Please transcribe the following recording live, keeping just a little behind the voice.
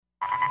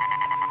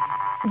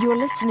You're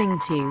listening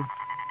to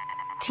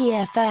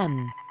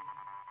TFM.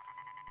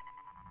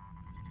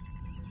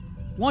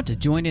 Want to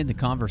join in the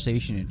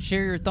conversation and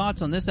share your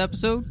thoughts on this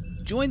episode?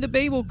 Join the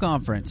Babel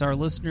Conference, our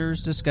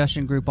listeners'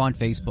 discussion group on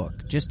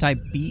Facebook. Just type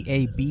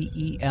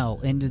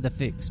BABEL into the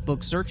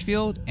Facebook search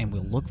field, and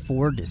we'll look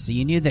forward to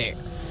seeing you there.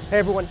 Hey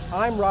everyone,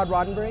 I'm Rod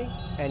Roddenberry,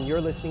 and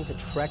you're listening to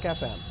Trek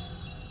FM.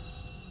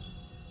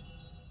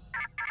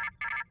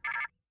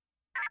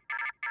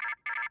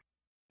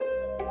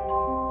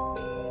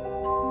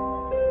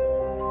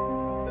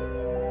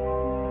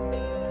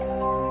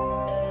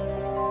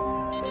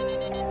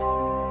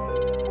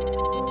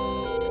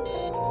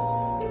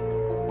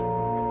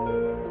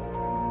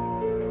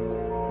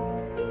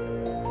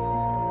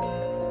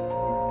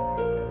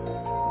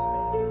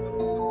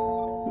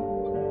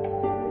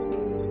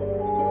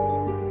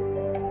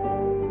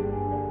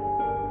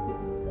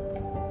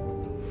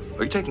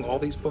 Are you taking all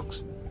these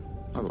books?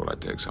 I thought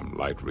I'd take some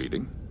light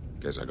reading.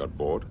 Guess I got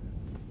bored.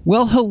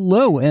 Well,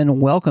 hello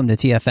and welcome to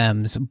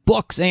TFM's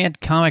Books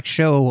and Comic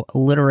Show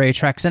Literary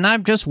Treks, and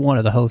I'm just one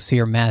of the hosts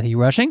here, Matthew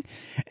Rushing.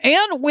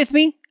 And with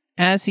me,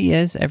 as he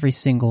is every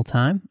single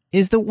time,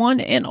 is the one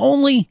and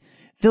only,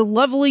 the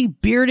lovely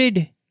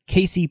bearded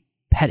Casey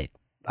Pettitt.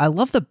 I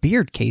love the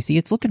beard, Casey.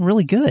 It's looking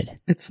really good.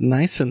 It's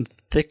nice and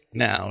thick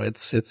now.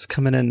 It's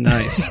coming in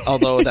nice.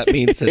 Although that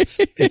means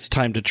it's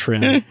time to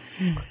trim.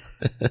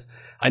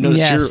 I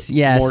noticed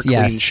you're more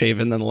clean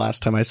shaven than the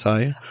last time I saw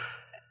you.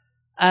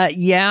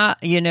 Yeah,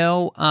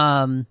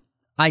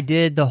 I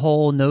did the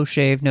whole no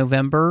shave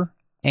November,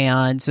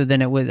 and so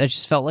then I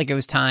just felt like it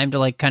was time to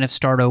like kind of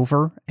start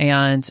over.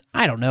 And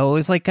I don't know, it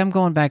was like I'm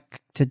going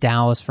back to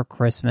Dallas for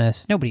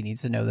Christmas. Nobody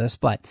needs to know this,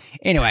 but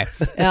anyway.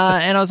 And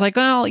I was like,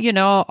 well,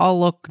 I'll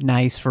look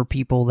nice for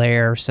people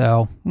there,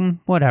 so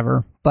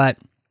whatever. But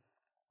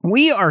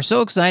we are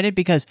so excited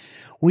because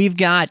we've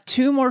got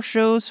 2 more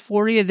shows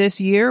for you this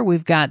year.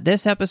 We've got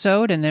this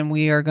episode, and then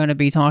we are going to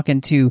be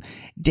talking to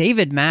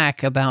David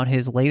Mack about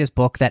his latest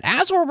book that,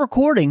 as we're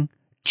recording,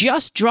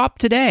 just dropped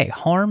today,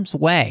 Harm's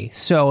Way.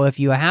 So if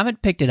you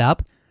haven't picked it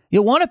up,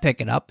 you'll want to pick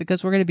it up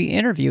because we're going to be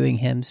interviewing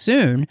him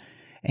soon,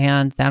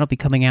 and that'll be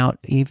coming out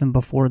even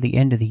before the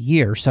end of the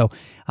year. So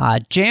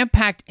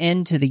jam-packed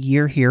into the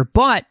year here,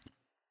 but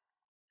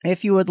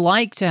if you would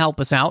like to help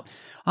us out,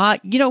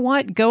 you know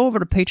what? Go over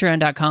to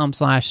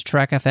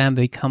patreon.com/TrekFM,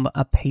 become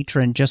a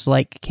patron just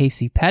like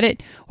Casey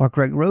Pettitt or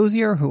Greg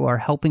Rozier, who are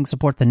helping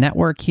support the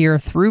network here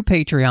through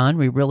Patreon.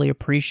 We really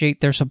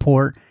appreciate their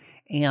support.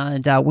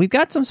 And we've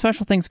got some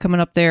special things coming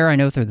up there. I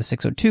know through the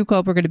 602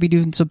 Club, we're going to be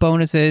doing some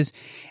bonuses,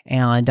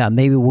 and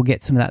maybe we'll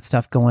get some of that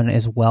stuff going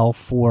as well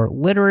for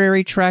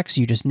literary treks.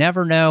 You just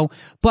never know.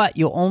 But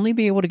you'll only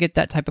be able to get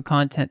that type of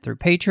content through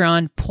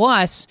Patreon.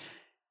 Plus,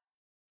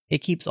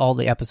 it keeps all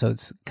the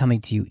episodes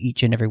coming to you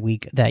each and every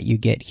week that you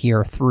get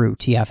here through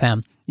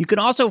TFM. You can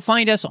also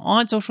find us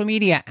on social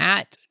media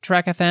at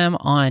TrekFM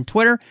on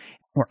Twitter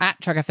or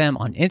at TrekFM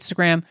on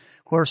Instagram.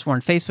 Of course, we're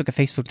on Facebook at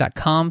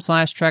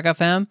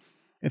facebook.com/TrekFM.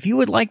 If you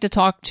would like to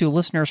talk to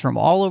listeners from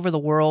all over the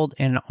world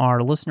in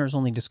our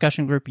listeners-only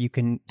discussion group, you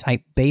can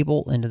type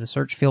Babel into the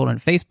search field on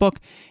Facebook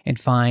and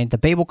find the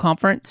Babel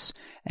Conference,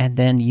 and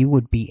then you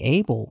would be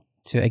able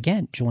to,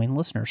 again, join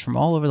listeners from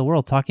all over the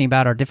world talking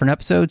about our different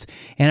episodes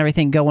and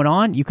everything going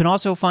on. You can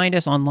also find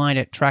us online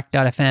at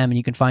trek.fm, and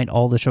you can find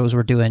all the shows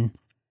we're doing.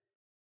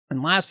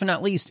 And last but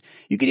not least,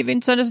 you can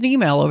even send us an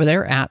email over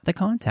there at the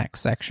contact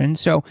section.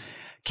 So,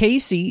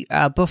 Casey,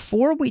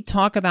 before we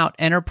talk about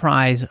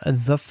Enterprise,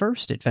 the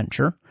first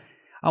adventure,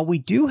 we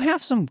do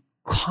have some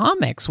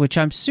comics, which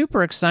I'm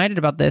super excited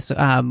about this.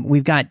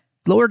 We've got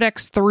Lower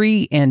Decks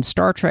 3 and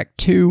Star Trek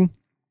 2.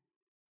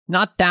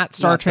 Not that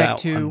Star Trek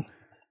 2. One.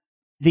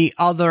 The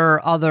other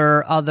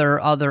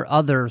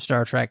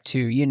Star Trek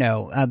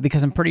 2,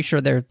 because I'm pretty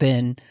sure there have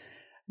been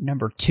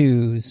number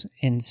 2s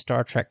in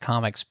Star Trek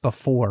comics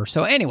before.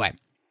 So anyway,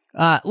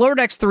 Lower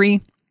Decks 3,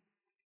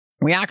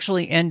 we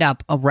actually end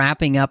up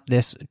wrapping up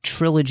this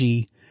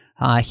trilogy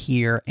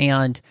here.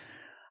 And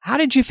how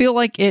did you feel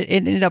like it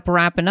ended up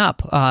wrapping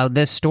up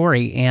this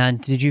story? And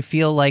did you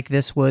feel like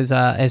this was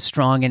as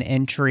strong an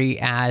entry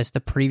as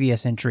the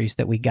previous entries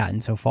that we've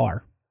gotten so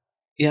far?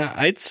 Yeah,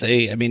 I'd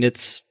say,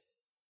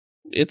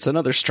 it's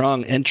another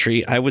strong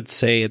entry. I would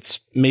say it's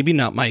maybe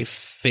not my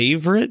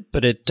favorite,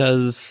 but it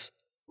does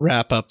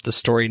wrap up the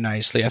story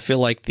nicely. I feel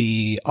like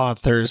the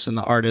authors and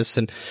the artists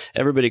and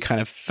everybody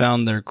kind of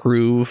found their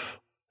groove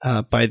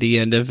by the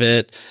end of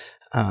it.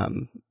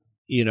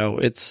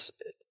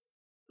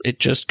 It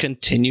just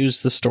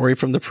continues the story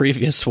from the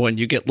previous one.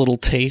 You get little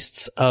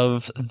tastes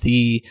of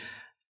the,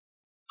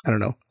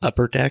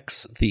 upper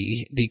decks,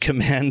 the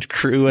command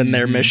crew and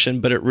their mission,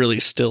 but it really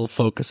still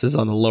focuses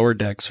on the lower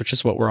decks, which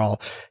is what we're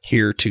all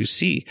here to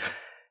see.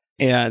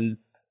 And,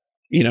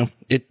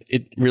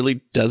 it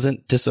really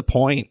doesn't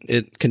disappoint.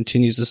 It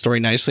continues the story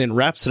nicely and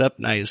wraps it up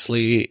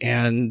nicely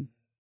and,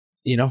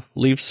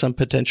 leaves some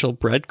potential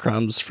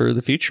breadcrumbs for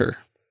the future.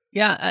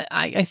 Yeah,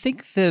 I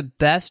think the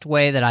best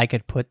way that I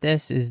could put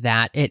this is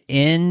that it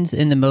ends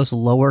in the most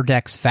Lower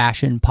Decks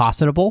fashion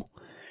possible.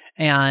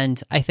 And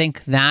I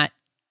think that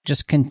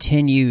just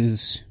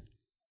continues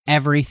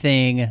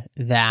everything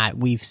that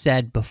we've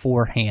said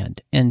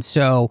beforehand. And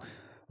so,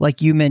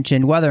 like you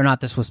mentioned, whether or not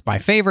this was my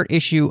favorite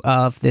issue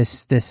of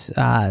this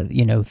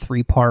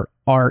 3-part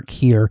arc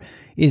here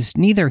is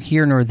neither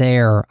here nor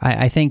there.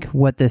 I think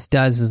what this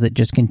does is it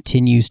just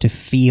continues to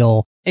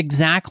feel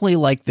exactly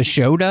like the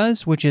show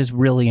does, which is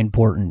really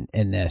important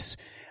in this.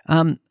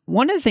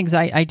 One of the things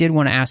I did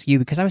want to ask you,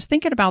 because I was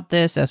thinking about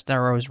this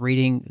after I was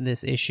reading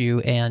this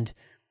issue, and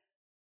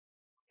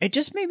it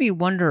just made me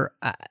wonder.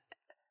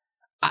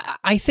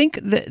 I think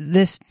that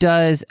this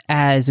does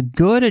as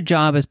good a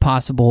job as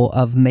possible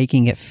of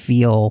making it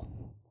feel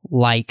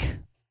like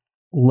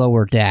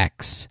Lower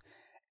Decks.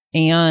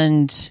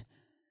 And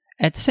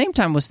at the same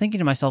time, I was thinking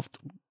to myself,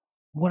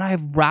 would I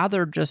have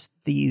rather just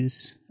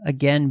these,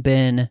 again,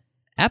 been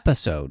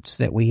episodes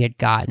that we had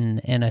gotten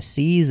in a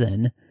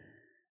season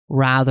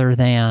rather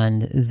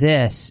than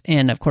this?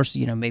 And of course,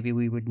 maybe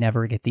we would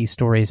never get these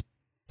stories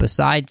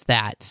besides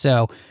that.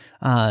 So,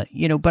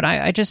 but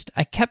I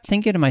kept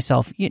thinking to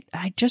myself,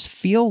 I just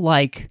feel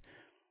like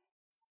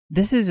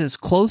this is as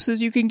close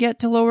as you can get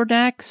to Lower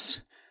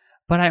Decks,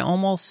 but I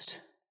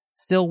almost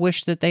still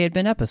wish that they had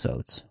been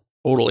episodes.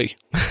 Totally.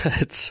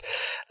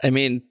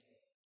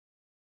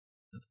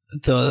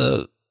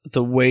 The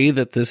way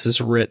that this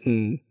is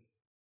written,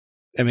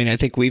 I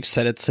think we've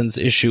said it since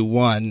issue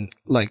 1,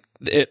 like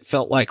it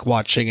felt like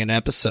watching an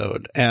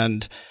episode,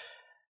 and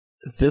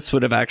this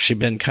would have actually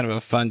been kind of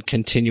a fun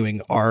continuing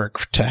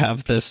arc to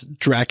have this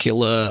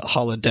Dracula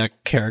holodeck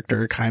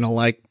character, kind of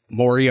like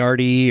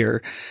Moriarty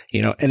or,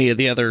 any of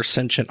the other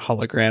sentient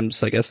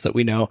holograms, I guess, that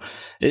we know.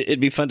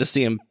 It'd be fun to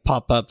see him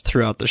pop up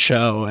throughout the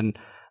show. And,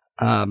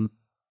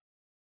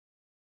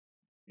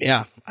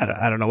 yeah,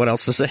 I don't know what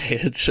else to say.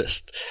 It's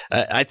just,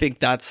 I think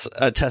that's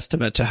a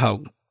testament to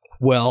how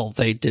well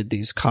they did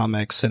these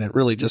comics. And it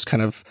really just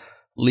kind of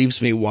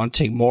leaves me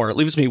wanting more. It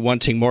leaves me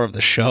wanting more of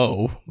the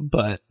show,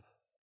 but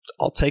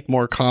I'll take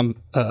more of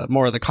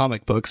the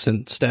comic books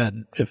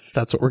instead, if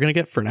that's what we're going to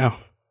get for now.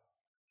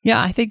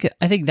 Yeah, I think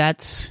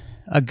that's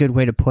a good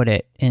way to put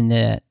it, in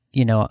that,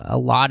 a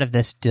lot of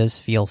this does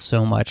feel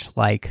so much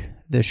like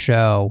the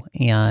show,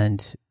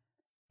 and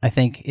I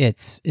think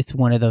it's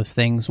one of those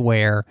things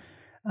where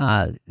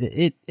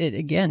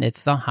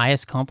it's the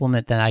highest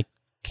compliment that I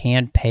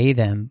can pay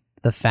them,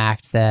 the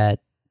fact that,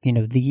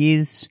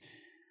 these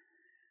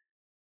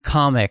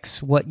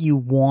comics, what you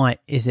want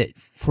is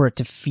for it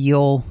to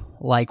feel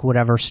like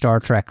whatever Star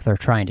Trek they're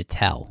trying to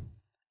tell.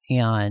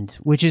 And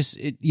which is,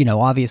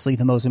 obviously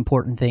the most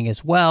important thing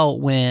as well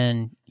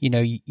when,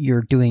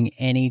 you're doing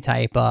any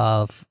type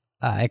of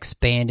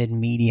expanded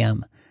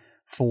medium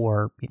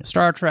for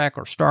Star Trek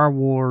or Star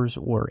Wars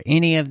or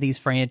any of these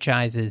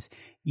franchises.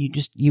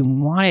 You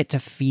want it to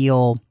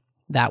feel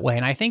that way.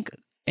 And I think,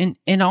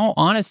 in all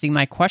honesty,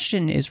 my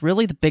question is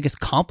really the biggest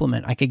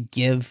compliment I could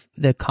give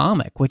the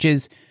comic, which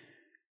is,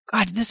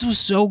 God, this was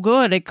so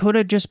good. It could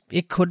have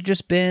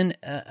just been,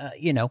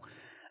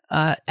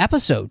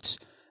 episodes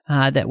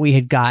that we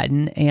had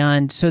gotten.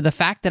 And so the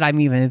fact that I'm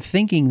even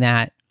thinking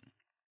that,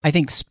 I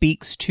think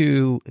speaks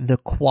to the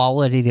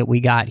quality that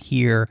we got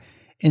here,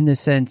 in the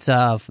sense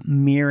of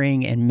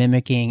mirroring and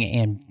mimicking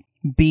and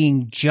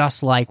being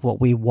just like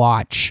what we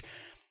watch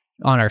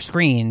on our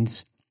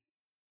screens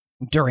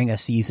during a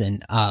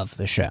season of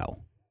the show.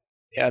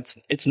 Yeah,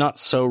 it's not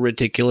so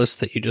ridiculous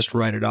that you just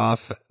write it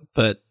off,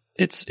 but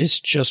it's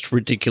just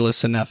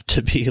ridiculous enough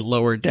to be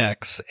Lower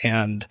Decks,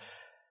 and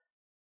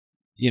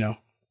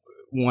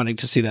wanting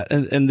to see that.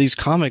 And these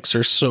comics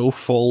are so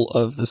full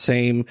of the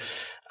same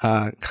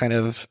kind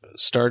of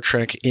Star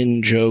Trek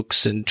in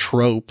jokes and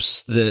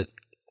tropes that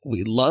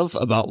we love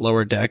about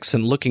Lower Decks,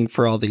 and looking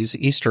for all these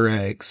Easter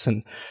eggs.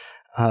 And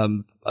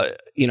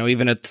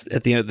even at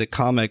the end of the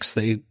comics,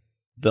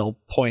 they'll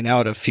point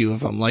out a few of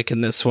them. Like in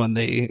this one,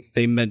 they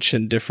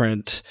mention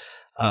different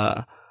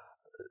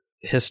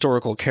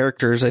historical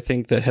characters, I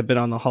think, that have been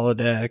on the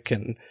holodeck.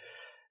 And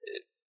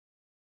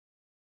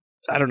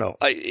I don't know.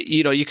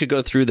 You could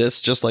go through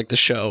this just like the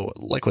show,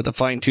 like with a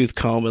fine-tooth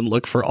comb, and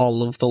look for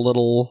all of the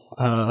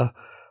little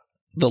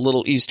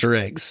Easter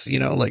eggs.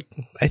 Like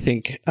I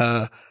think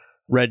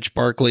Reg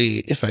Barkley,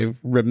 if I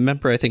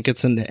remember, I think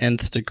it's in the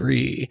Nth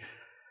Degree,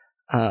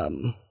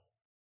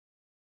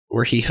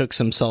 where he hooks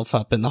himself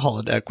up in the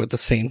holodeck with the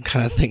same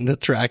kind of thing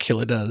that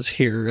Dracula does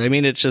here. I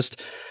mean, it's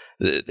just,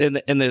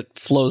 and it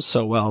flows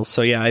so well.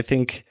 So yeah, I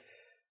think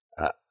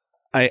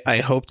I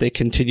hope they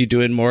continue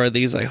doing more of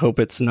these. I hope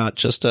it's not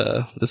just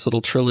this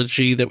little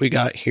trilogy that we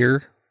got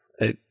here.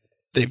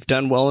 They've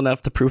done well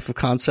enough. The proof of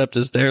concept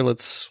is there.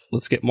 Let's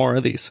get more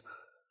of these.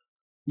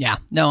 Yeah,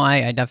 no,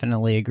 I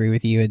definitely agree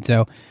with you. And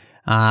so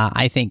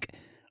I think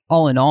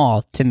all in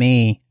all, to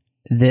me,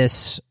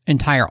 this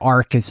entire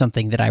arc is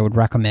something that I would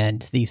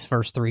recommend. These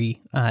first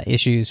 3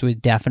 issues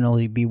would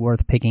definitely be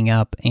worth picking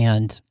up.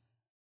 And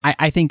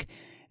I think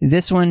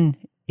this one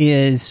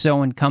is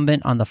so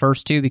incumbent on the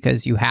first 2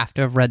 because you have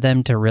to have read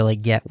them to really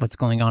get what's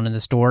going on in the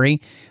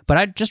story. But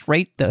I'd just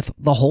rate the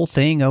whole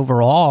thing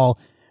overall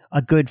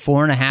a good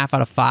 4.5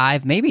 out of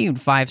 5, maybe even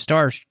 5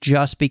 stars,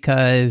 just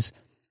because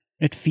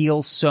It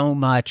feels so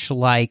much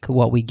like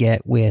what we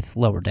get with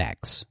Lower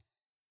Decks.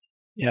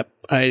 Yep,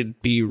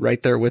 I'd be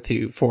right there with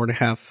you.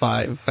 4.5,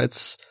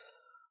 5.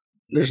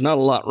 There's not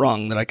a lot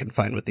wrong that I can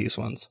find with these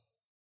ones.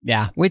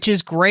 Yeah, which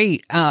is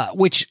great.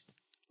 Which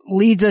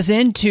leads us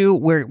into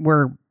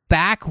we're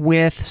back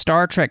with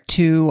Star Trek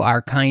II,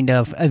 our kind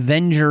of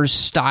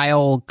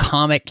Avengers-style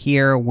comic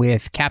here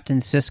with Captain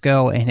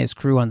Sisko and his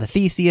crew on the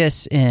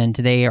Theseus, and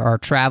they are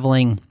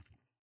traveling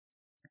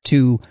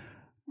to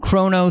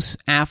Kronos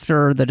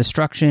after the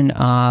destruction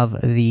of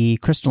the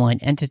crystalline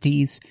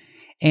entities.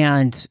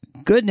 And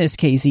goodness,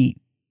 Casey,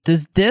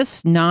 does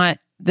this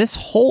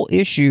whole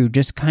issue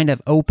just kind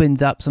of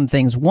opens up some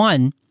things.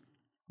 One,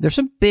 there's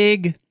some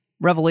big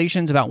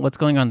revelations about what's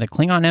going on in the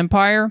Klingon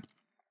Empire.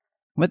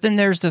 But then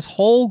there's this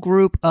whole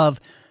group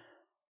of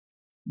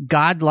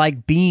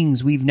godlike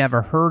beings we've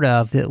never heard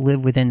of that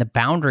live within the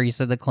boundaries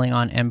of the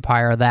Klingon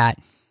Empire that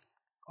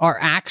are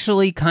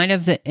actually kind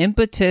of the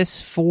impetus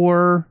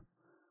for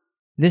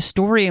this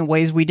story in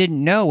ways we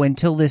didn't know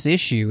until this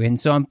issue. And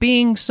so I'm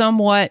being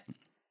somewhat,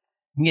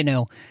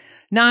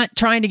 not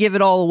trying to give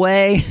it all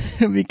away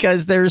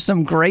because there's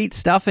some great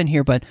stuff in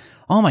here, but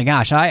oh my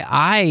gosh,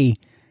 I'm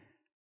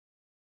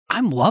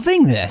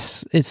loving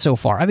this. It's so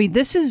far. I mean,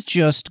 this is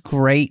just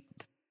great.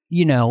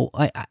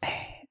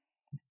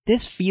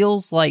 This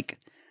feels like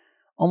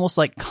almost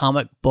like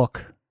comic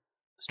book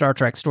Star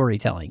Trek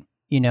storytelling,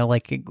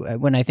 like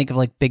when I think of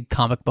like big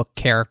comic book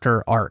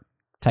character art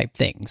type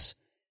things.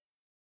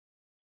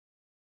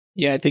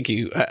 Yeah, I think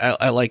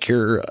I like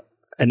your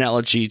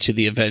analogy to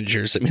the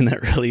Avengers. I mean,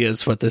 that really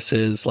is what this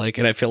is like.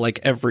 And I feel like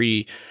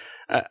every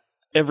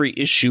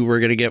issue we're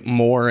going to get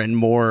more and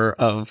more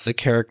of the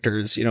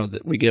characters,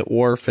 that we get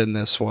Worf in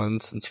this one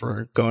since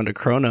we're going to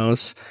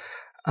Kronos.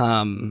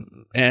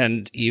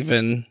 And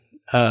even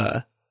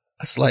a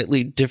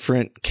slightly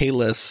different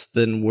Kahless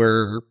than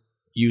we're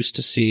used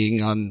to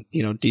seeing on,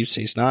 Deep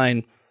Space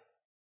Nine.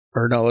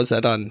 Or no, is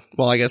that on?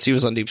 Well, I guess he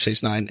was on Deep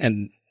Space Nine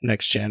and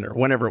Next Gen or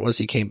whenever it was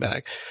he came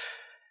back.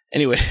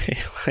 Anyway,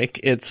 like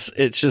it's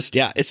just,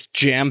 it's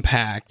jam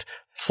packed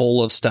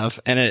full of stuff.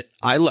 And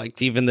I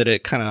liked even that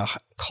it kind of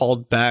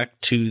called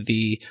back to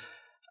the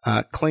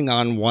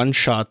Klingon one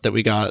shot that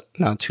we got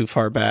not too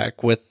far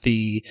back with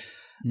the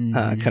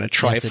kind of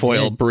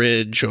trifoil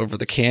bridge over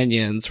the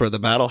canyons where the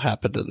battle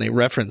happened, and they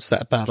referenced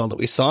that battle that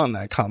we saw in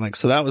that comic.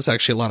 So that was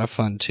actually a lot of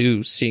fun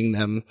too, seeing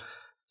them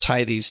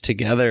tie these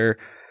together.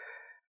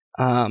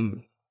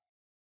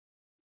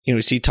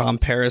 We see Tom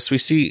Paris. We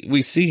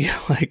see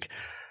like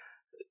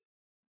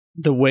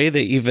the way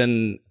they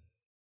even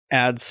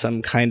add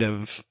some kind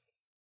of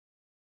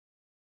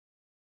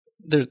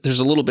there's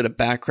a little bit of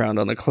background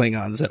on the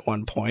Klingons at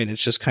one point.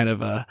 It's just kind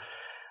of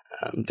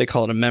they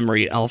call it a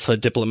memory alpha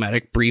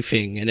diplomatic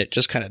briefing, and it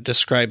just kind of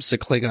describes the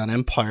Klingon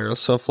Empire.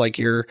 So if like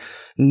you're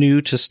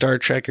new to Star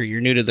Trek or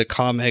you're new to the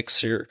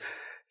comics,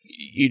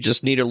 you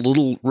just need a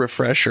little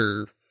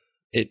refresher.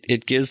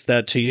 It gives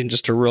that to you in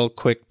just a real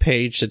quick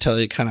page to tell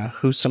you kind of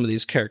who some of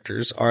these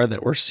characters are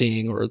that we're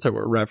seeing or that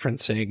we're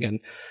referencing. And,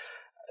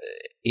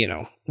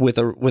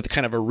 with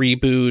kind of a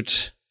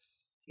reboot,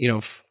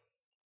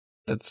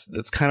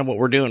 that's kind of what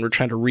we're doing. We're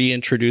trying to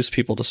reintroduce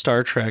people to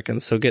Star Trek.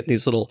 And so getting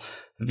these little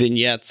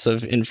vignettes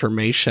of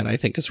information, I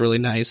think, is really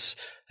nice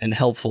and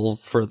helpful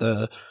for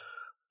the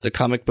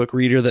comic book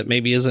reader that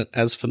maybe isn't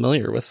as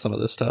familiar with some of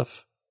this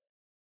stuff.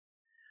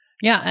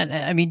 Yeah. And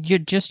I mean,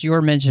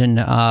 your mention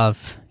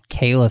of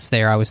Kahless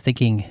there, I was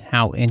thinking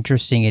how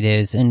interesting it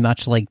is, and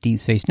much like Deep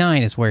Space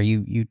Nine is where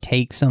you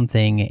take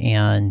something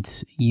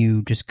and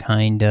you just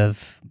kind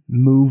of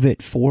move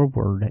it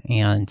forward.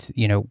 And,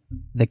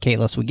 the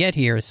Kahless we get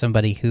here is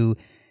somebody who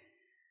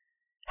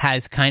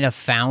has kind of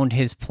found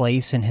his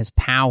place and his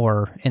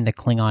power in the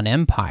Klingon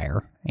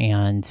Empire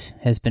and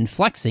has been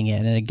flexing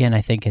it. And again,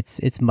 I think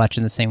it's much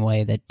in the same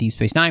way that Deep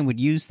Space Nine would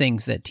use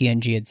things that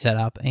TNG had set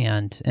up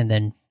and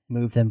then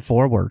move them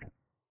forward.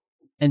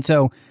 And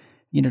so,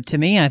 to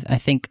me, I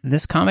think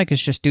this comic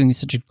is just doing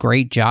such a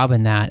great job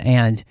in that.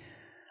 And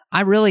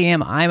I really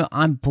am.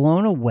 I'm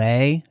blown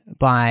away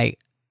by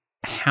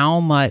how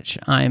much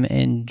I'm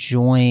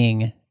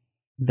enjoying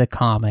the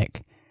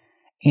comic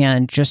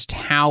and just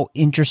how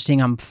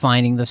interesting I'm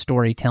finding the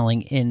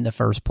storytelling in the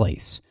first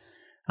place.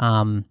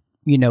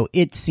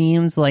 It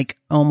seems like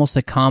almost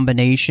a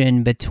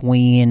combination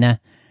between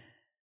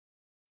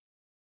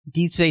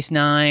Deep Space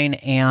Nine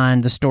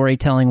and the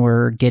storytelling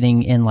we're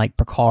getting in like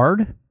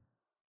Picard.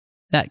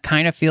 That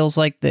kind of feels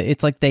like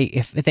it's like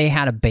if they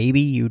had a baby,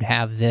 you'd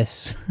have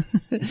this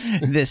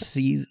this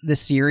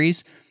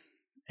series.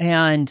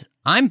 And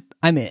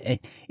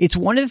it's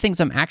one of the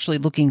things I'm actually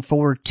looking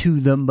forward to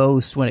the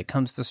most when it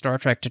comes to Star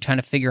Trek, to trying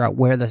to figure out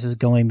where this is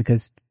going,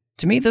 because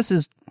to me this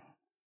is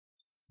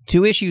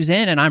 2 issues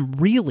in and I'm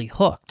really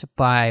hooked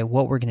by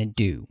what we're going to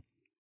do.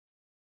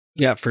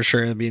 Yeah, for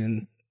sure. I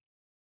mean,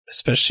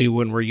 especially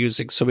when we're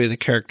using so many of the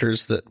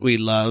characters that we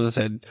love,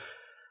 and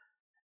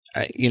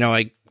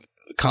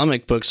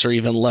comic books are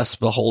even less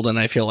beholden,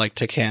 I feel like,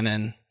 to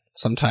canon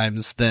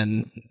sometimes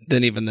than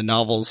even the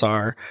novels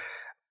are.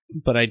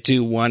 But I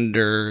do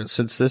wonder,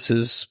 since this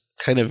is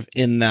kind of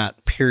in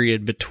that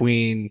period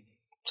between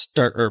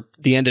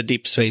the end of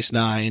Deep Space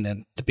Nine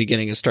and the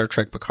beginning of Star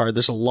Trek Picard.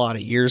 There's a lot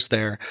of years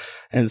there.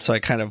 And so I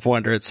kind of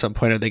wonder at some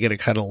point, are they going to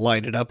kind of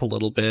light it up a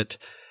little bit?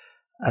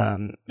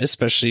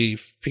 Especially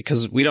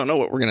because we don't know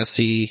what we're going to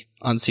see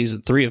on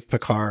season 3 of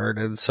Picard.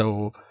 And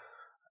so,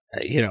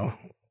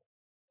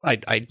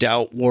 I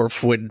doubt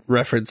Worf would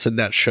reference in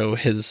that show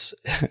his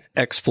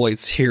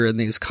exploits here in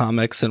these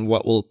comics and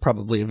what will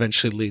probably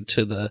eventually lead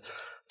to the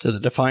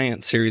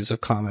Defiant series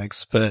of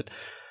comics. But,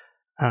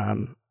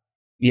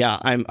 yeah,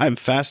 I'm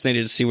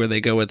fascinated to see where they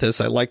go with this.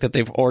 I like that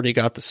they've already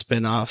got the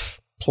spinoff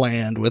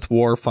planned with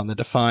Worf on the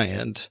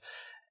Defiant,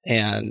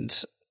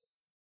 and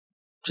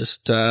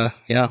just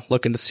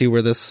looking to see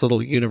where this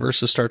little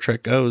universe of Star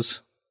Trek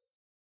goes.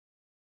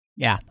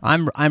 Yeah,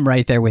 I'm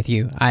right there with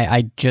you.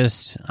 I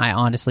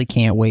honestly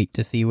can't wait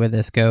to see where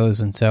this goes.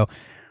 And so,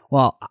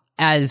 well,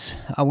 as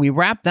we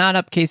wrap that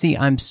up, Casey,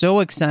 I'm so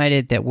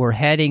excited that we're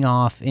heading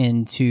off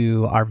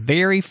into our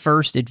very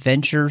first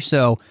adventure.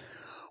 So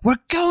we're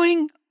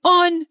going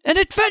on an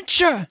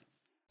adventure.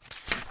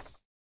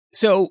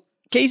 So,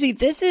 Casey,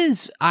 this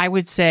is, I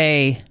would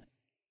say,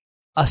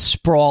 a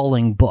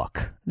sprawling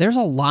book. There's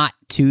a lot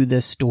to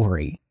this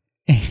story.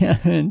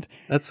 And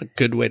that's a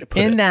good way to put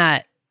it. In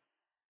that,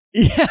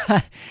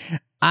 yeah,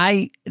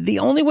 the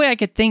only way I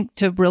could think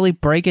to really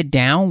break it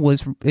down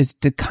is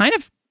to kind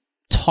of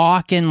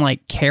talk in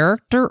like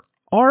character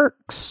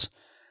arcs.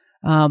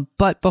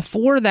 But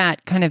before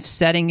that, kind of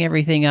setting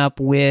everything up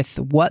with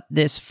what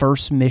this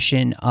first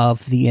mission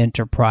of the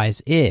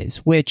Enterprise is,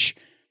 which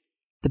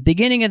the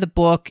beginning of the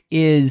book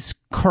is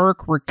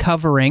Kirk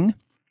recovering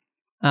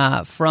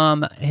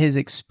from his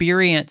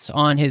experience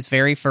on his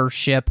very first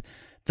ship,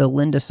 the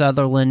Linda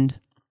Sutherland,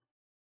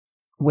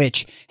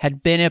 which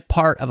had been a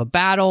part of a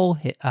battle.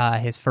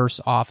 His first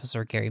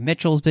officer, Gary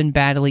Mitchell, has been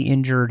badly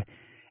injured.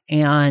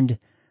 And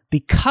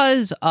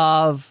because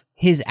of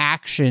his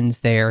actions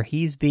there,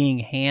 he's being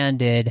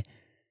handed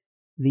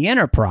the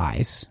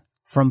Enterprise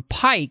from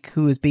Pike,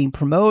 who is being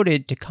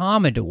promoted to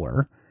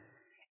Commodore.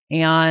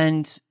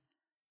 And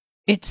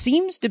it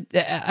seems to,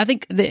 I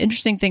think the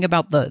interesting thing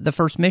about the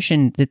first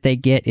mission that they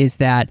get is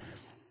that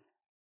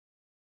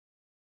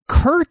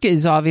Kirk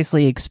is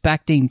obviously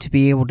expecting to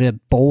be able to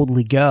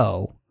boldly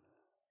go.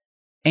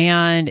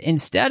 And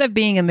instead of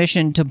being a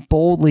mission to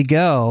boldly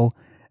go,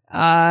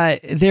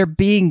 they're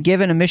being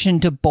given a mission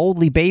to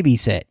boldly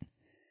babysit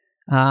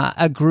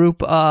a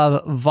group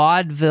of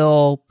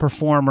vaudeville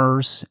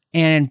performers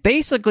and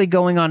basically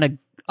going on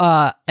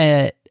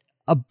a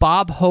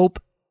Bob Hope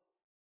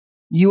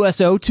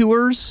USO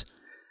tours.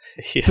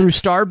 Yes. Through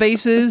star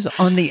bases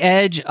on the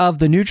edge of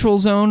the neutral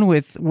zone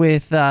with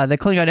the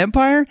Klingon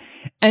Empire.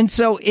 And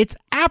so it's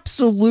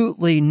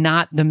absolutely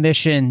not the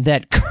mission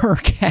that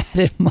Kirk had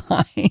in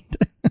mind.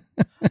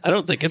 I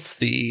don't think it's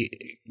the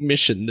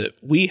mission that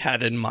we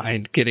had in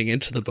mind getting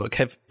into the book.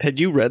 Had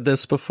you read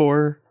this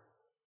before?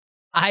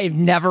 I've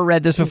never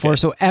read this before,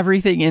 so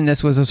everything in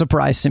this was a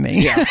surprise to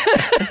me. Yeah.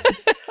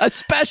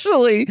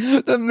 Especially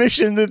the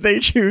mission that they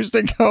choose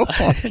to go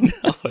on.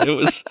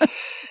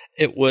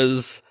 It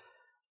was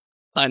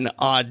an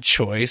odd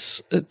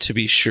choice, to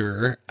be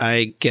sure,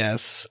 I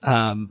guess.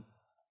 The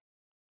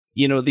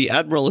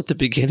Admiral at the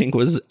beginning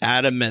was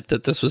adamant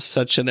that this was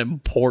such an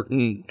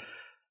important,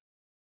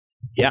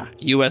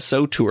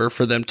 USO tour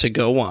for them to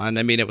go on.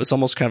 I mean, it was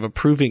almost kind of a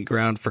proving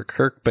ground for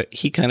Kirk, but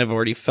he kind of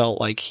already felt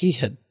like he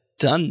had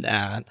done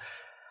that.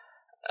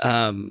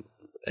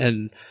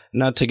 And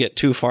not to get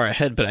too far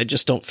ahead, but I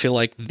just don't feel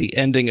like the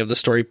ending of the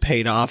story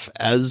paid off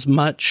as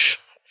much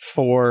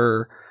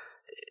for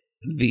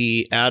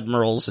the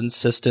Admiral's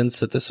insistence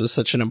that this was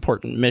such an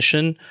important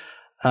mission.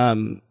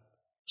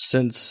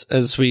 Since,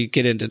 as we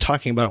get into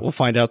talking about it, we'll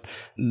find out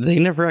they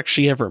never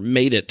actually ever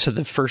made it to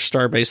the first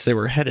starbase they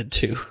were headed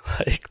to.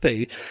 Like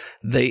they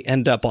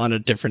end up on a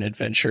different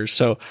adventure.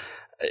 So,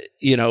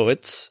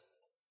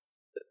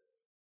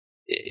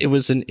 it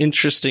was an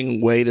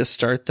interesting way to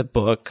start the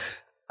book.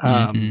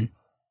 And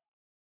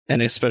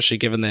especially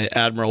given the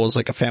Admiral was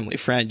like a family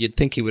friend, you'd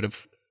think he would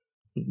have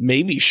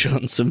maybe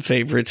shown some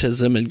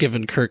favoritism and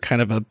given Kirk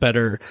kind of a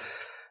better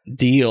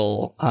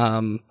deal.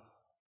 I'm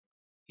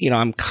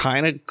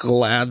kind of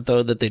glad,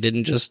 though, that they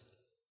didn't just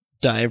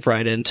dive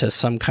right into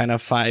some kind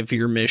of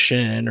 5-year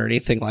mission or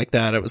anything like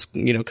that. It was,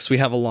 because we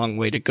have a long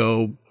way to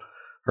go,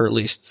 or at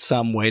least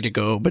some way to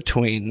go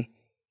between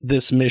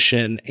this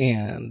mission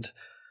and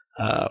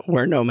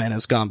Where No Man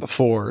Has Gone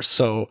Before.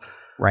 So,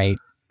 right.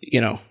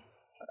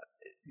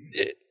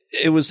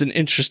 It was an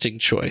interesting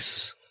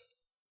choice.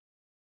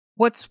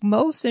 What's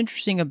most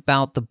interesting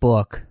about the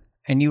book,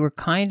 and you were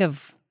kind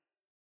of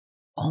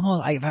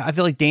almost, I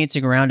feel like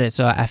dancing around it,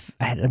 so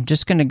I'm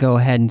just going to go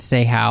ahead and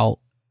say how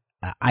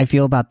I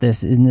feel about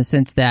this in the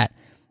sense that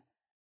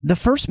the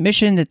first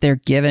mission that they're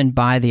given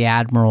by the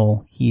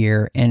Admiral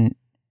here, and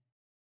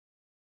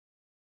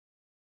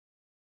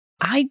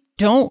I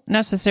don't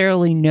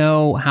necessarily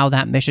know how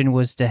that mission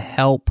was to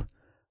help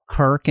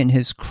Kirk and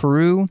his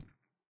crew,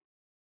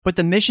 but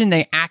the mission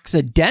they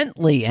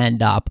accidentally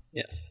end up,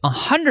 Yes.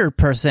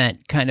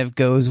 100% kind of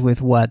goes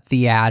with what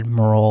the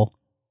Admiral,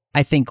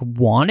 I think,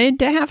 wanted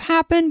to have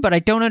happen, but I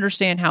don't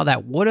understand how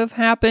that would have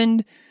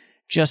happened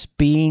just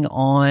being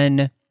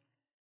on,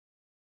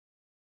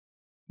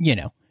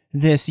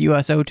 this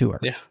USO tour.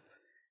 Yeah.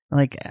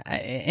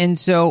 And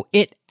so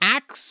it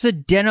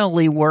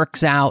accidentally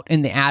works out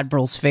in the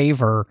Admiral's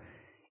favor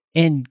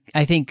in,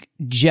 I think,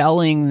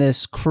 gelling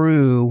this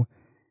crew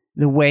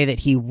the way that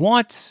he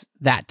wants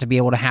that to be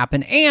able to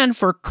happen, and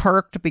for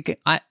Kirk to be,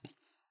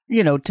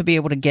 to be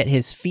able to get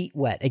his feet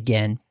wet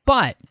again.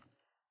 But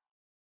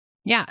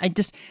yeah,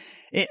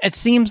 it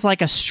seems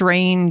like a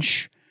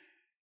strange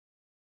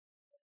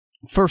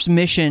first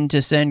mission to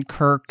send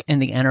Kirk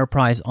and the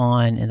Enterprise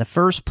on in the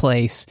first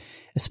place,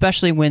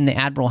 especially when the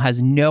Admiral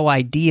has no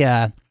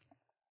idea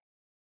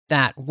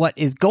that what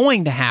is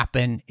going to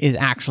happen is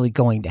actually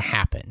going to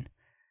happen.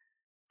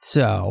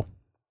 So,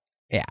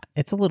 yeah,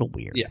 it's a little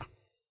weird. Yeah.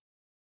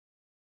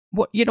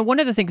 One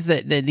of the things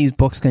that these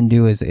books can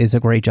do is a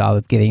great job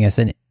of giving us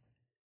an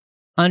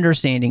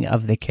understanding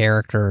of the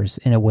characters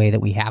in a way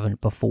that we haven't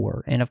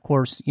before. And of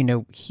course,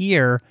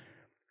 here,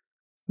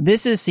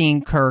 this is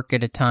seeing Kirk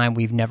at a time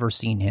we've never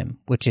seen him,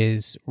 which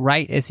is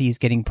right as he's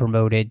getting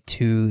promoted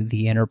to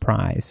the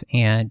Enterprise.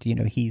 And,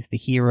 he's the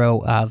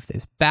hero of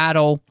this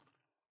battle.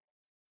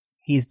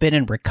 He's been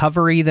in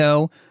recovery,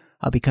 though,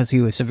 because he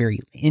was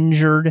severely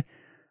injured.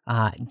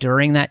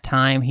 During that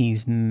time,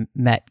 he's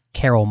met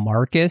Carol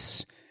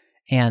Marcus,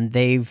 and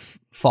they've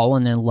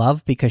fallen in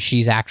love because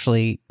she's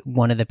actually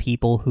one of the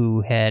people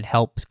who had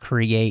helped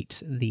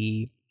create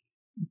the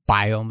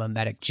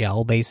biomimetic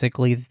gel,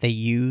 basically, that they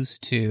use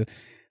to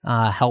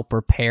help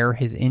repair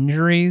his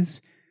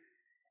injuries.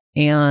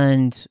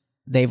 And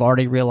they've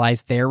already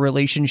realized their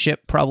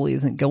relationship probably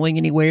isn't going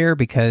anywhere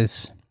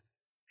because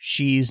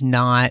she's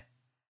not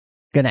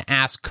going to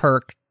ask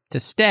Kirk to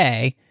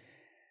stay,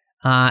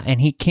 and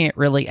he can't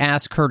really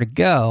ask her to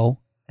go.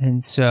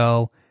 And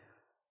so,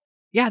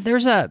 yeah,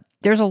 there's a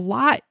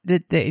lot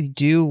that they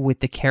do with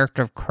the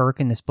character of Kirk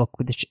in this book,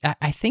 which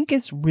I think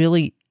is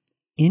really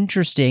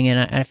interesting, and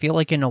I feel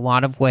like in a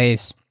lot of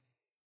ways,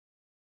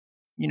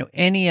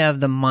 any of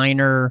the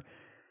minor,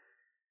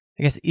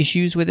 I guess,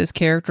 issues with his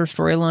character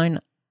storyline,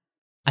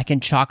 I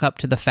can chalk up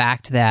to the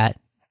fact that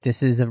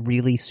this is a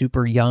really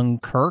super young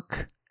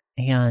Kirk,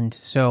 and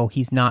so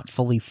he's not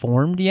fully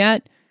formed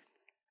yet.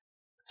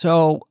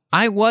 So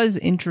I was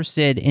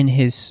interested in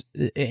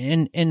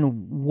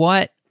in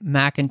what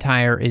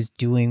McIntyre is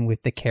doing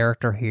with the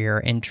character here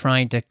and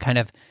trying to kind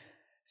of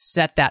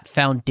set that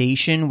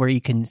foundation where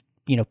you can,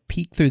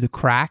 peek through the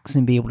cracks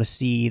and be able to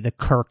see the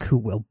Kirk who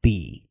will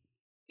be.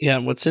 Yeah,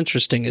 and what's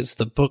interesting is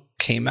the book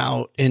came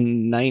out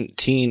in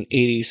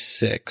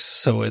 1986,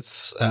 so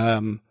it's,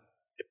 I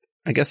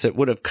guess it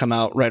would have come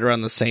out right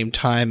around the same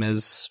time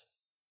as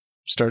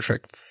Star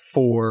Trek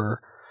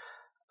 4.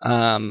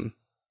 And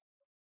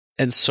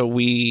so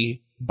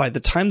by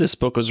the time this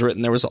book was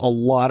written, there was a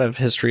lot of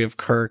history of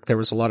Kirk. There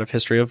was a lot of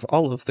history of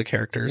all of the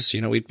characters.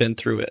 We'd been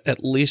through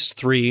at least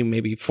 3,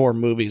 maybe 4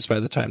 movies by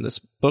the time this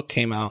book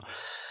came out.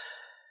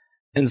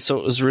 And so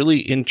it was really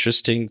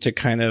interesting to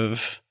kind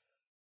of,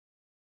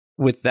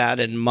 with that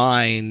in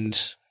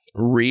mind,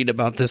 read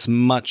about this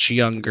much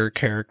younger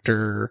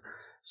character,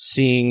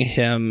 seeing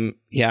him,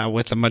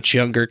 with a much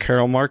younger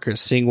Carol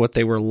Marcus, seeing what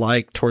they were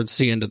like towards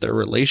the end of their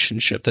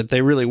relationship, that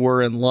they really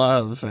were in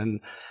love, and,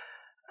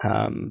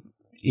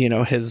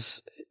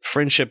 his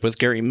friendship with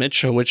Gary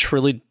Mitchell, which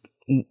really,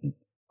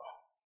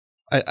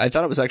 I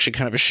thought it was actually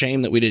kind of a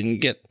shame that we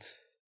didn't get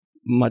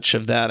much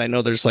of that. I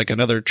know there's like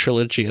another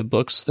trilogy of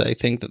books that I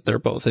think that they're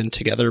both in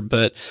together,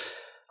 but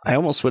I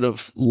almost would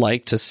have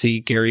liked to see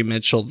Gary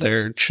Mitchell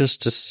there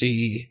just to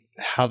see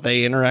how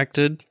they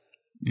interacted.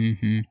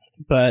 Mm-hmm.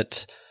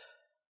 But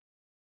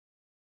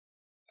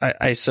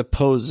I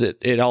suppose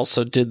it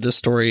also did the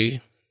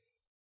story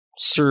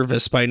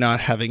service by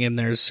not having him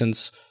there,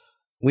 since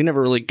we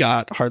never really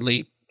got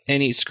hardly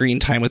any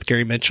screen time with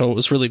Gary Mitchell. It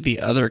was really the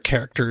other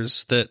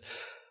characters that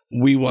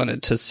we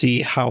wanted to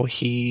see how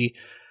he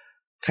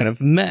kind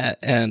of met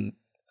and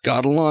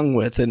got along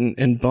with,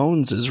 and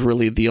Bones is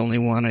really the only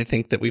one I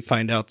think that we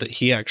find out that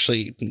he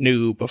actually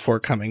knew before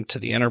coming to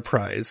the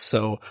Enterprise.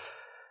 So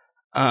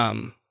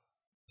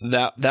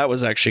that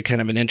was actually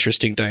kind of an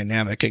interesting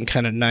dynamic, and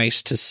kind of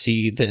nice to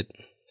see that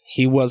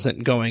he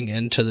wasn't going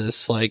into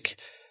this like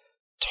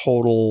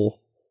total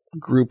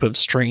group of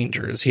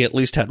strangers. He at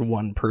least had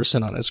one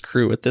person on his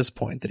crew at this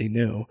point that he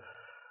knew.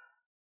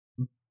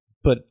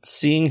 But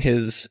seeing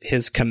his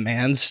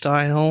command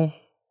style,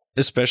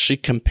 especially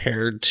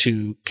compared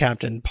to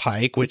Captain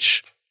Pike,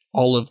 which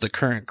all of the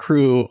current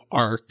crew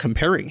are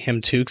comparing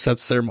him to, because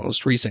that's their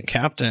most recent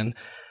captain,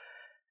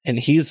 and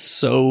he's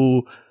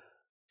so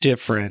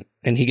different,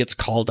 and he gets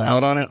called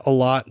out on it a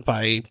lot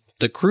by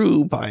the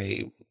crew,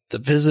 by the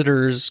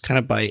visitors, kind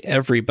of by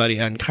everybody,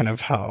 on kind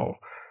of how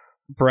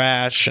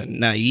brash and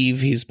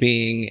naive he's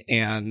being.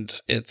 And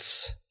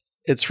it's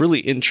really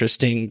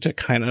interesting to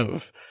kind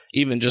of,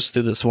 even just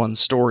through this one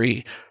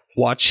story,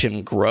 watch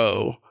him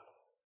grow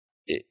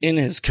in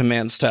his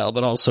command style,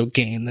 but also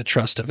gain the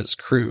trust of his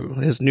crew,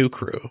 his new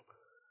crew.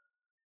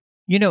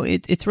 You know,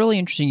 it's really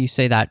interesting you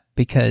say that,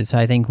 because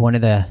I think one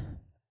of the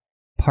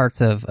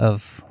parts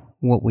of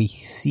what we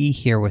see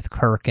here with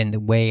Kirk and the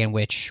way in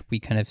which we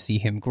kind of see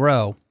him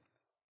grow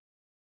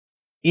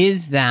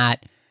is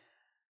that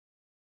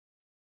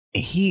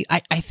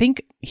I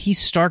think he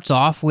starts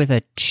off with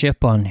a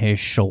chip on his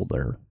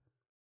shoulder.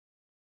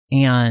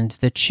 And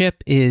the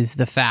chip is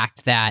the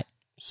fact that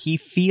he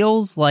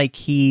feels like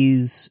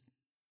he's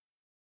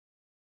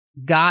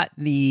got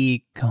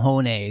the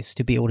cojones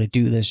to be able to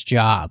do this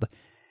job.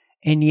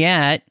 And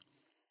yet,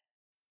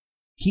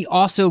 he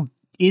also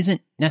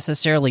isn't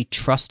necessarily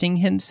trusting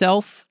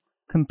himself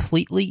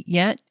completely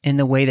yet in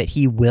the way that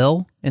he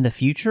will in the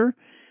future.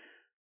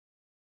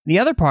 The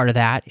other part of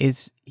that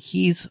is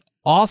he's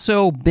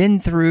also been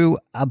through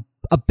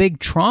a big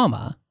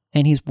trauma,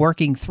 and he's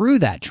working through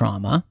that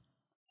trauma.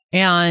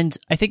 And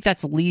I think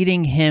that's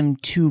leading him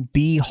to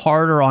be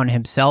harder on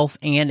himself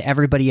and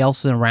everybody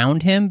else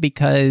around him,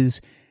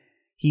 because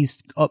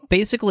he's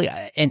basically,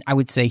 and I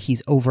would say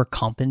he's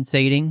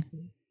overcompensating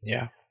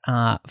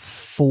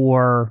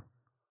for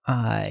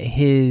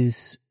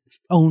his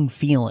own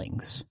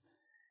feelings.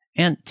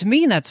 And to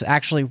me, that's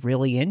actually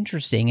really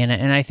interesting.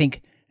 And I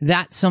think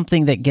that's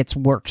something that gets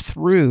worked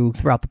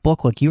throughout the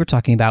book, like you were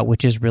talking about,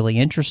 which is really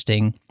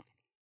interesting.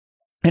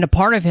 And a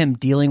part of him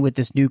dealing with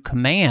this new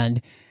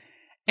command,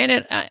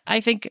 and I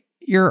think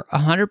you're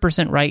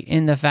 100% right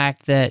in the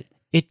fact that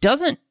it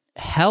doesn't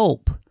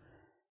help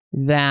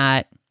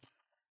that,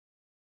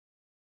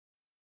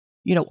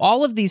 you know,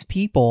 all of these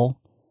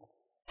people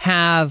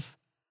have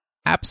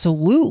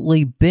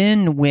absolutely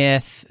been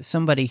with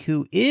somebody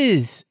who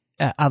is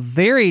a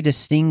very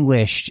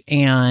distinguished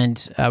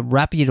and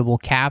reputable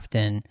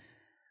captain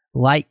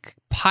like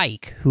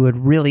Pike, who had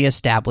really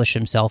established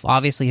himself,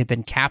 obviously had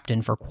been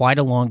captain for quite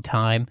a long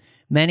time.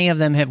 Many of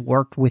them have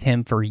worked with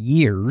him for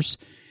years.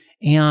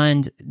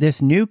 And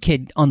this new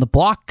kid on the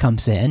block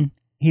comes in.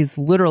 He's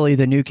literally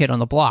the new kid on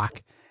the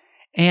block.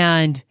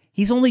 And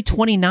he's only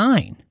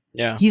 29.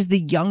 Yeah. He's the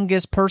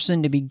youngest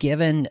person to be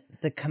given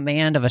the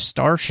command of a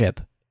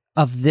starship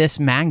of this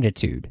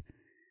magnitude.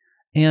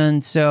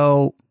 And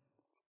so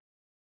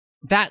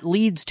that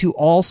leads to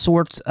all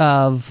sorts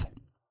of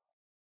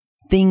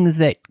things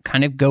that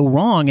kind of go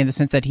wrong, in the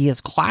sense that he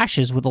has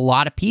clashes with a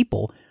lot of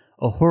people.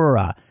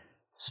 Uhura,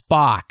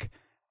 Spock,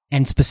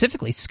 and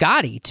specifically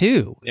Scotty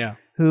too. Yeah.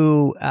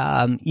 Who,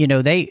 you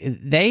know,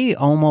 they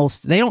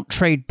don't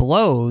trade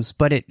blows,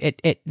 but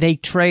they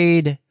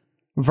trade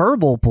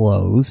verbal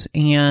blows,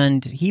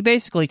 and he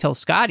basically tells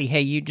Scotty,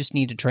 hey, you just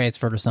need to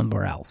transfer to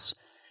somewhere else.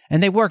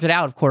 And they work it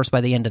out, of course,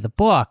 by the end of the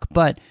book.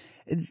 But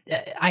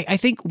I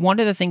think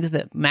one of the things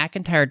that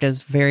McIntyre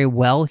does very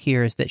well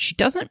here is that she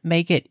doesn't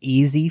make it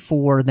easy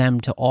for them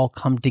to all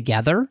come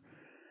together.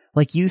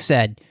 Like you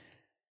said,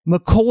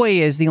 McCoy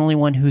is the only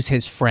one who's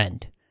his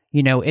friend.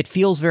 You know, it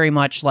feels very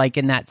much like,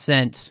 in that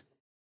sense,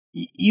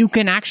 you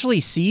can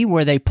actually see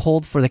where they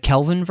pulled for the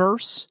Kelvin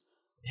verse.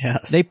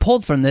 Yes. They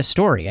pulled from this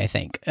story, I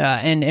think.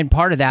 And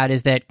part of that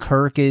is that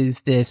Kirk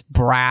is this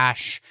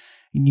brash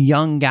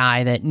young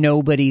guy that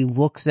nobody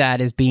looks at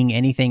as being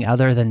anything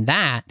other than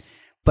that.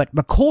 But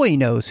McCoy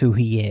knows who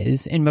he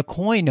is, and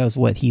McCoy knows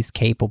what he's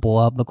capable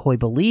of. McCoy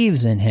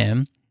believes in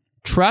him,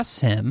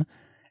 trusts him,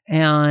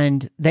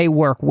 and they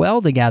work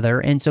well together.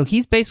 And so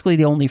he's basically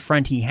the only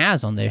friend he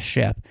has on this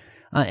ship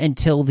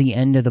until the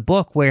end of the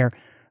book, where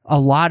a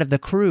lot of the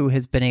crew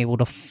has been able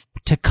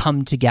to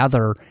come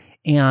together.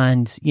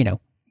 And, you know,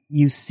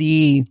 you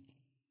see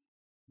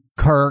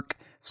Kirk,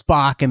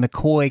 Spock, and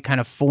McCoy kind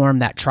of form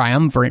that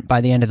triumvirate by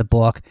the end of the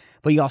book.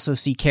 But you also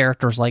see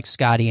characters like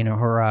Scotty and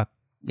Uhura,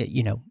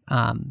 you know,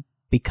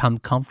 become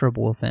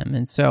comfortable with him.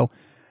 And so,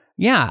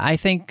 yeah, I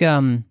think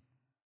the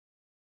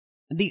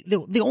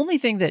only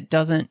thing that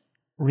doesn't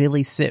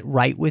really sit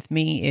right with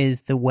me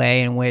is the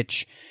way in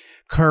which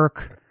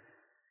Kirk,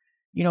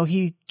 you know,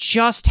 he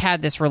just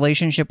had this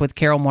relationship with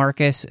Carol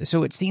Marcus,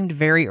 so it seemed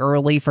very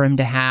early for him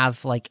to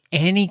have, like,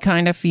 any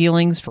kind of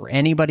feelings for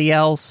anybody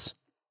else.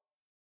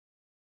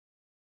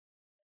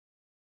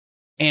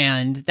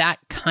 And that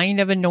kind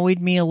of annoyed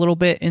me a little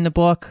bit in the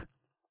book.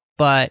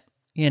 But,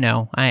 you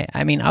know,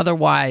 I mean,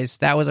 otherwise,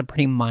 that was a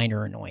pretty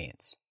minor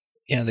annoyance.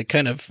 Yeah, they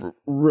kind of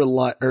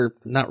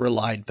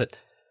but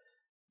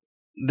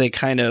they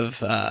kind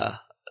of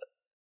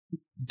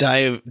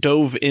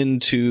dove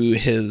into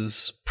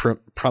his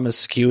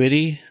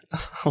promiscuity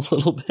a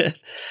little bit.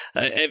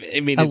 I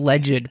mean,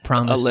 alleged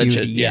promiscuity.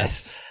 Alleged,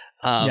 yes.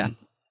 Yeah.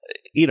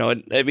 You know,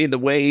 I mean, the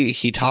way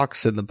he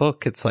talks in the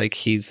book, it's like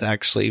he's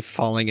actually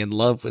falling in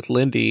love with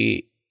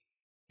Lindy,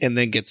 and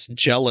then gets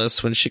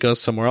jealous when she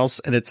goes somewhere else.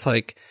 And it's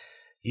like,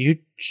 you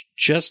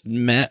just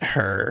met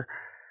her.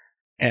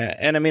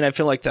 And I mean, I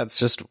feel like that's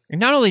just...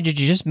 Not only did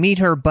you just meet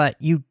her, but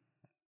you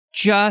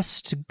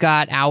just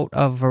got out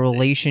of a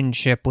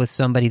relationship with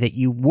somebody that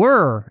you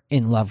were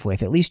in love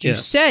with. At least you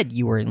said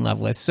you were in love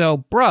with. So,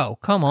 bro,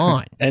 come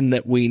on. And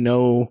that we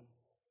know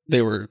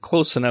they were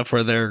close enough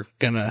where they're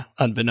gonna,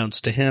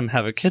 unbeknownst to him,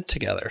 have a kid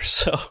together.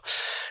 So,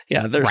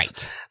 yeah, there's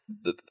Right.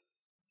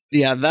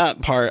 Yeah,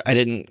 that part I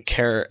didn't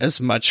care as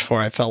much for.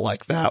 I felt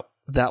like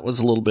that was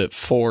a little bit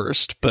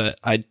forced, but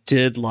I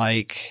did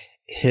like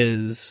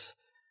his,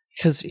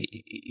 because,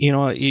 you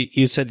know,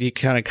 you said he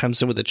kind of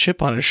comes in with a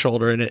chip on his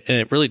shoulder, and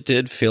it really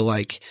did feel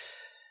like,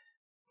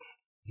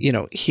 you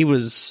know, he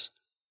was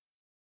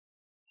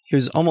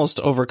almost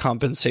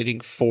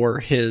overcompensating for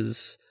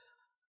his,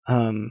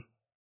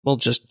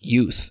 just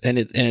youth. And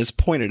it's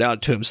pointed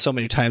out to him so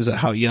many times at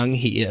how young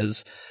he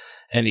is.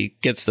 And he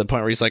gets to the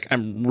point where he's like,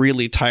 I'm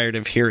really tired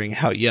of hearing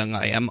how young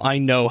I am. I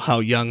know how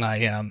young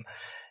I am.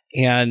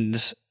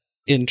 And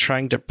in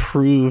trying to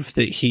prove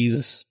that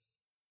he's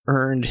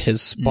earned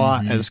his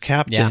spot as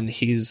captain,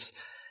 he's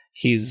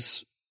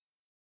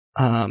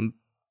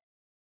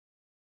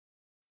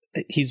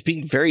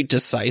being very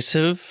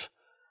decisive.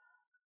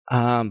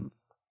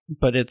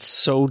 But it's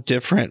so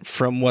different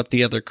from what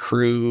the other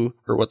crew,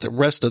 or what the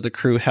rest of the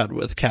crew had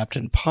with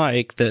Captain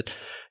Pike, that,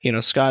 you know,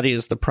 Scotty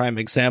is the prime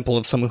example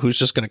of someone who's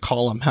just going to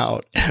call him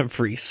out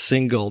every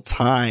single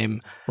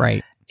time.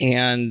 Right.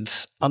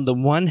 And on the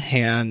one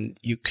hand,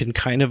 you can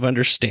kind of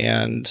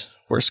understand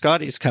where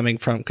Scotty's coming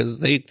from, because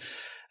this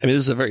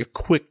is a very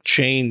quick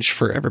change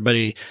for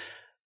everybody.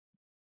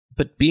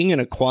 But being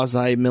in a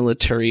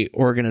quasi-military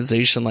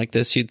organization like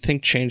this, you'd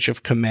think change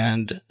of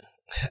command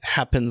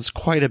happens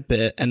quite a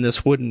bit, and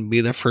this wouldn't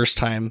be the first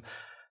time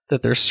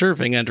that they're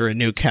serving under a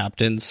new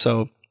captain.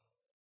 So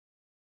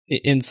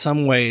in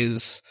some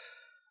ways,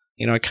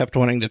 you know, I kept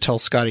wanting to tell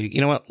Scotty, you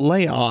know what,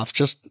 lay off.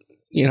 Just,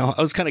 you know,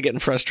 I was kind of getting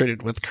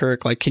frustrated with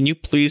Kirk. Like, can you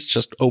please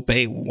just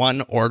obey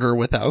one order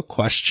without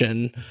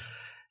question?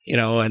 You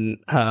know, and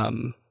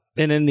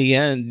in the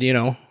end, you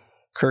know,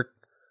 Kirk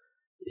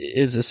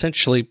is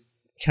essentially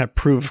kind of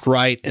proved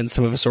right in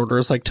some of his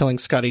orders, like telling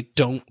Scotty,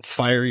 don't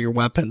fire your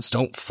weapons,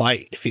 don't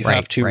fight if you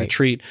have to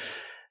retreat.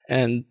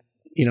 And,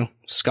 you know,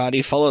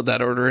 Scotty followed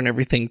that order and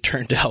everything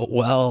turned out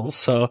well.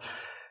 So,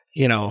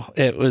 you know,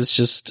 it was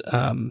just,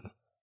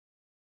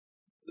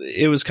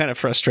 it was kind of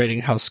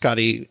frustrating how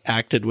Scotty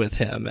acted with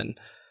him. And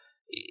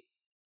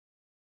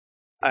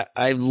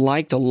I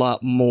liked a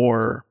lot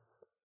more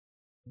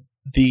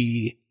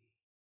the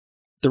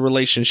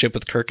relationship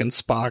with Kirk and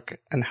Spock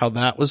and how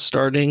that was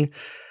starting,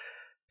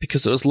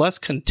 because it was less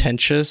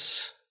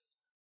contentious.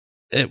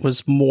 It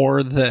was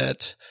more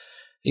that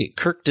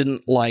Kirk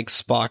didn't like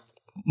Spock,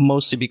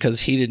 mostly because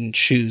he didn't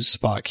choose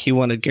Spock. He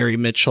wanted Gary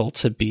Mitchell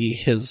to be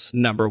his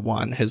number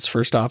one, his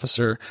first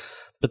officer,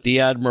 but the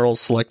Admiral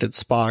selected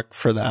Spock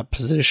for that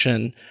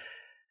position.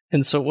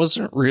 And so it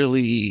wasn't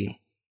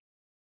really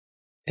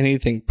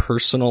anything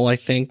personal, I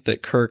think,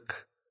 that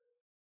Kirk,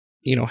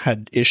 you know,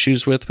 had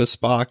issues with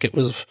Spock. It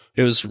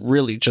was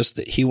really just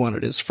that he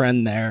wanted his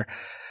friend there.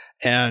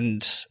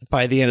 And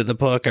by the end of the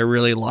book, I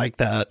really like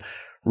that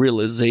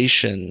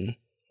realization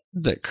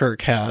that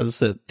Kirk has,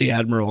 that the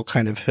Admiral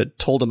kind of had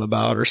told him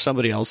about, or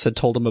somebody else had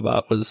told him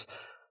about, was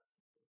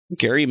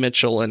Gary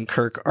Mitchell and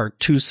Kirk are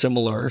too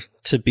similar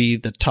to be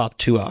the top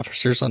two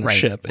officers on a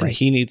ship. And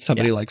he needs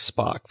somebody like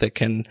Spock that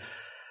can,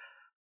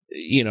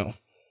 you know,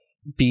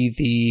 be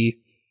the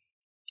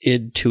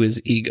id to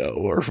his ego,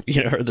 or,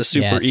 you know, or the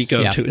super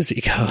ego to his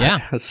ego.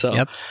 Yeah.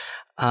 So,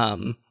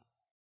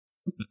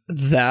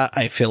 that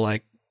I feel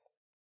like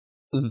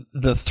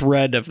the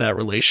thread of that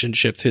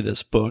relationship through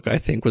this book, I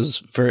think, was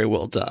very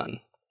well done.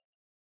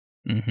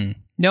 Mm-hmm.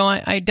 No,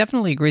 I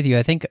definitely agree with you.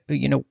 I think,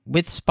 you know,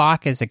 with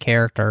Spock as a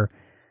character,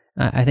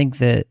 I think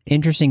the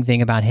interesting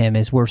thing about him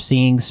is we're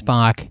seeing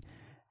Spock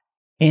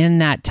in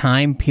that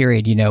time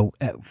period, you know,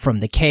 from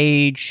the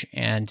cage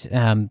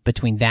and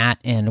between that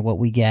and what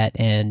we get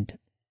and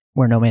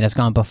Where No Man Has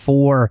Gone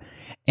before.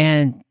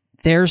 And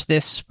there's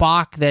this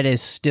Spock that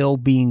is still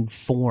being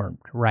formed,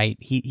 right?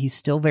 He's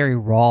still very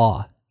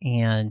raw,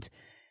 and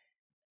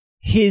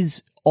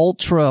his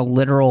ultra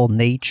literal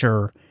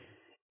nature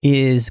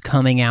is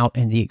coming out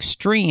in the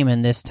extreme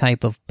in this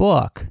type of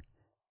book.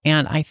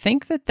 And I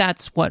think that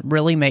that's what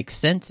really makes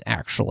sense,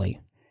 actually,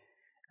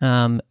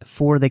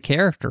 for the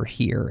character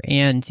here.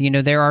 And, you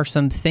know, there are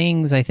some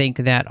things I think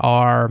that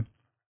are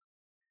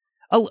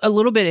a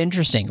little bit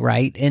interesting,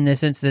 right? In the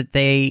sense that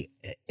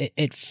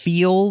it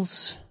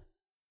feels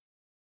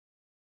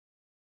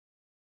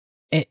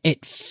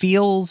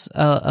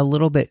a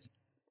little bit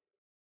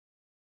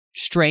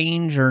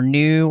strange or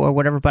new or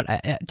whatever, but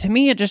to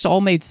me it just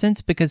all made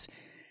sense, because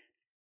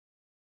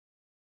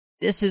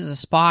this is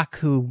a Spock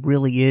who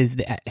really is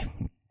the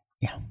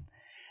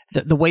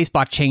way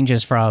Spock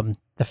changes from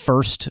the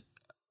first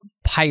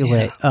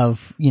pilot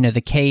of, you know,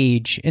 the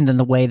cage, and then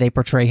the way they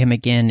portray him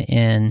again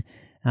in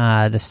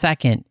the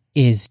second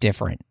is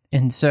different.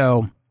 And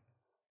so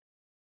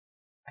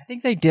I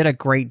think they did a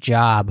great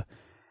job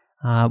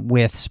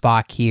with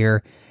Spock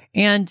here.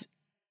 And,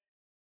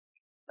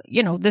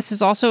 you know, this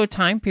is also a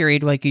time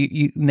period, like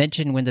you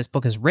mentioned, when this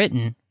book is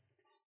written,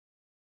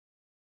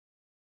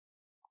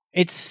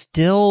 it's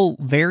still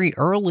very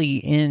early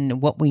in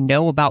what we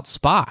know about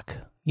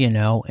Spock, you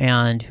know,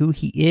 and who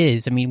he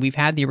is. I mean, we've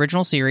had the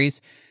original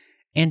series,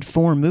 and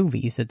 4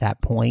 movies at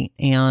that point.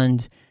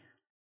 And,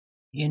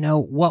 you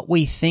know, what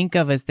we think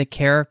of as the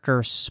character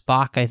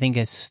Spock, I think,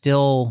 is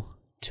still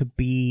to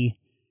be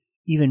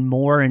even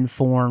more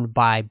informed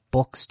by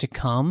books to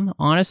come,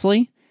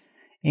 honestly.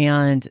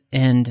 And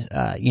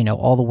you know,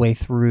 all the way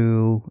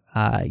through,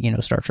 you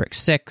know, Star Trek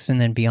 6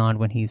 and then beyond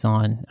when he's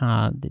on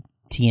the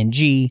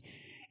TNG.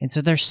 And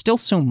so there's still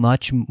so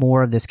much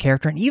more of this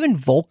character, and even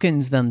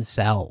Vulcans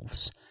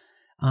themselves.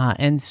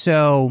 And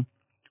so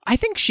I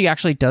think she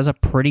actually does a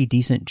pretty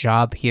decent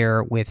job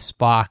here with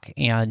Spock,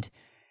 and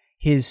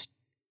his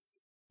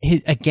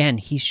again,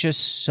 he's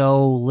just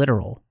so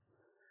literal.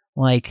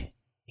 Like,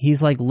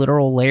 he's like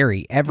literal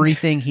Larry.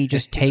 Everything he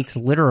just takes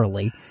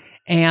literally.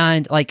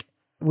 And like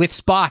with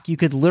Spock, you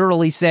could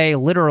literally say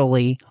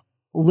literally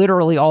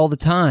all the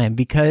time,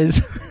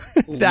 because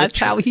that's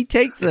how he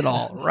takes it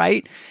all,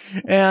 right?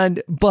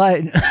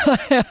 But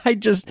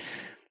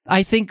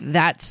I think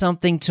that's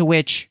something to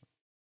which,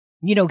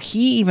 you know,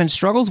 he even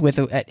struggles with,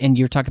 and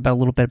you're talking about a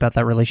little bit about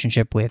that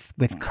relationship with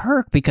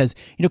Kirk, because,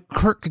 you know,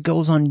 Kirk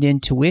goes on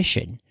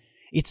intuition.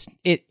 It's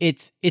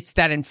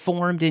that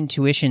informed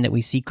intuition that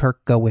we see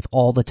Kirk go with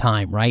all the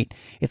time, right?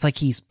 It's like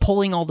he's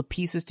pulling all the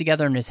pieces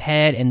together in his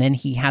head, and then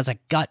he has a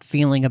gut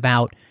feeling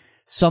about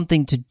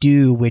something to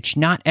do, which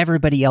not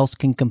everybody else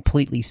can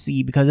completely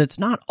see, because it's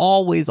not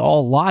always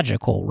all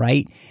logical,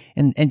 right?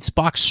 And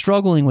Spock's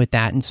struggling with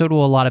that, and so do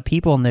a lot of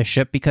people on this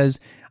ship, because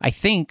I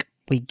think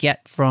we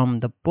get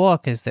from the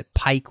book is that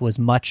Pike was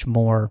much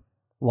more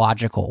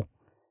logical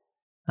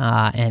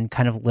and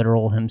kind of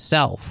literal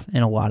himself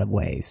in a lot of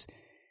ways.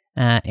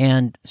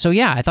 And so,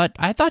 yeah,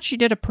 I thought she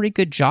did a pretty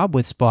good job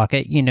with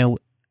Spock. You know,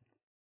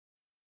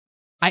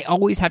 I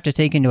always have to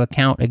take into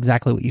account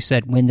exactly what you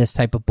said when this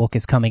type of book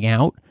is coming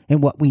out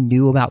and what we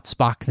knew about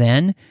Spock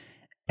then.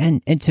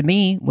 And to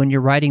me, when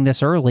you're writing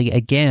this early,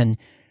 again,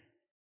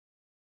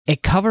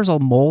 it covers a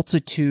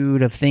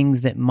multitude of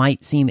things that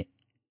might seem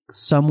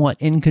somewhat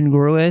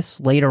incongruous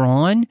later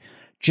on,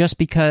 just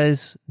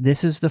because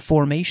this is the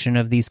formation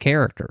of these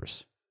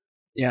characters.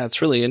 Yeah,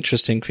 it's really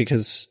interesting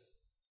because,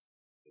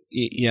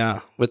 yeah,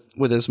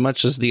 with as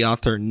much as the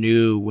author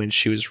knew when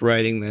she was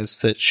writing this,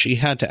 that she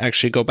had to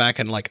actually go back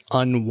and like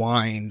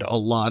unwind a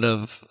lot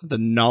of the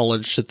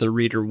knowledge that the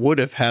reader would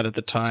have had at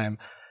the time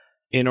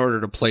in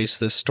order to place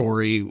this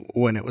story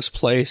when it was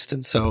placed.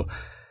 And so,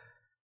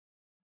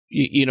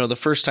 you know, the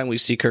first time we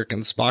see Kirk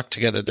and Spock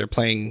together, they're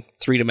playing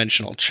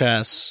 3-dimensional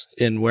chess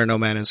in Where No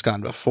Man Has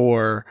Gone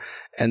Before,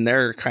 and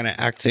they're kind of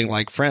acting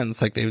like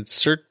friends, like they would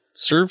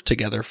serve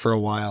together for a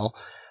while.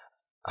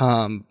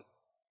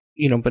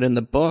 You know, but in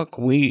the book,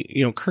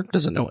 Kirk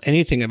doesn't know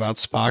anything about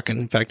Spock. And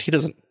in fact, he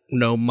doesn't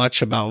know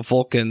much about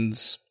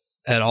Vulcans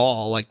at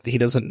all. Like, he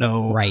doesn't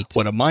know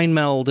what a mind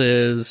meld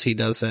is. He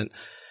doesn't,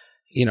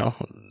 you know,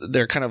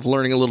 they're kind of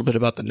learning a little bit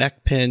about the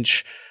neck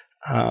pinch.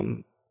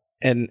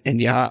 And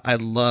yeah,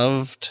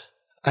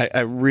 I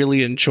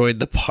really enjoyed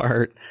the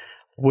part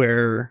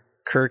where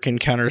Kirk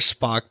encounters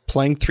Spock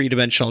playing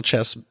 3-dimensional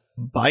chess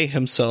by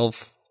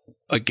himself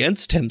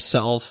against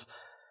himself.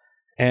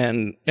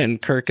 And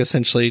Kirk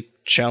essentially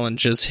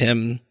challenges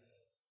him,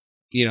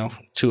 you know,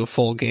 to a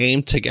full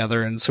game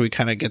together. And so we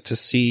kind of get to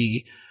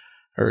see,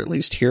 or at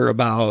least hear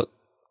about,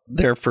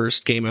 their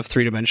first game of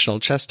 3-dimensional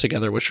chess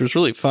together, which was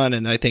really fun.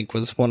 And I think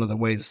was one of the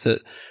ways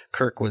that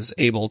Kirk was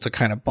able to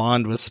kind of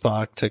bond with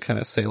Spock, to kind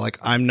of say, like,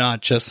 I'm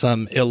not just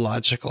some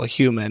illogical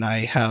human.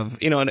 I have,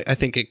 you know, and I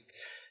think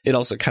it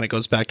also kind of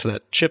goes back to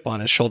that chip on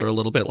his shoulder a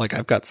little bit. Like,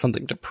 I've got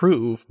something to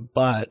prove,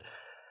 but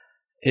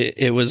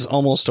it was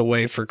almost a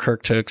way for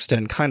Kirk to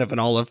extend kind of an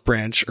olive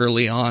branch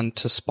early on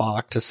to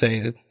Spock to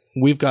say,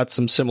 we've got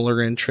some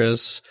similar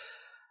interests.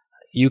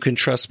 You can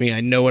trust me. I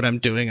know what I'm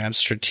doing. I'm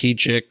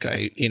strategic.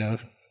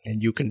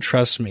 And you can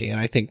trust me. And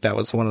I think that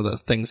was one of the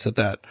things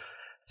that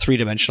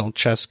 3-dimensional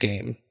chess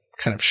game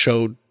kind of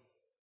showed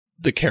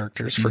the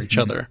characters for each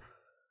other.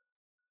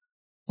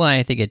 Well,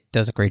 I think it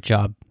does a great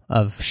job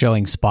of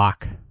showing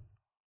Spock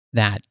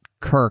that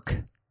Kirk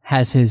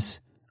has his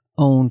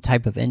own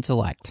type of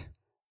intellect.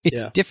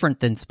 It's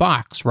different than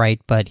Spock's, right?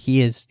 But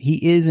he is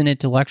an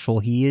intellectual.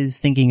 He is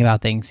thinking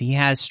about things. He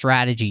has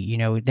strategy. You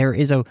know, there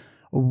is a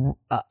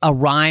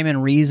rhyme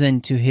and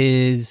reason to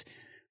his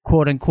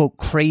quote unquote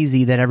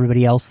crazy that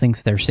everybody else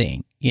thinks they're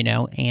seeing, you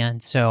know?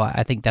 And so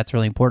I think that's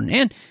really important.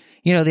 And,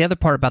 you know, the other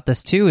part about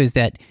this too is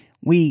that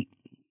we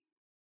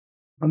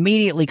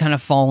immediately kind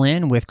of fall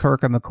in with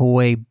Kirk and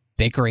McCoy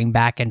bickering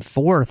back and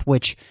forth,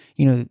 which,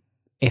 you know,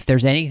 if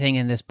there's anything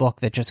in this book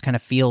that just kind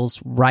of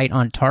feels right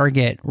on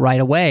target right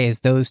away,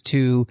 is those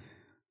two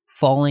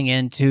falling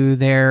into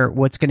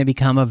what's going to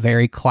become a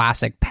very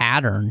classic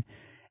pattern.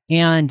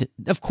 And,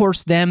 of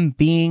course, them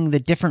being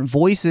the different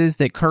voices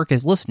that Kirk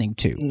is listening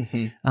to.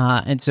 Mm-hmm.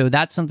 And so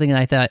that's something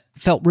that I thought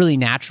felt really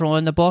natural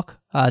in the book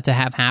to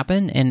have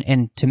happen,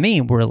 and to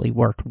me really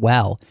worked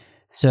well.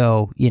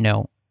 So, you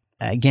know,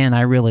 again,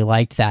 I really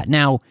liked that.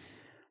 Now,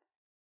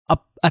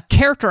 a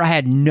character I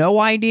had no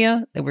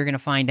idea that we're going to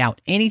find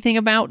out anything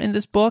about in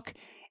this book,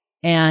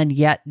 and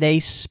yet they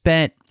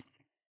spent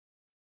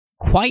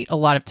quite a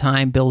lot of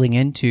time building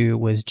into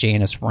was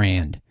Janice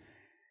Rand.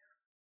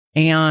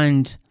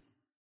 And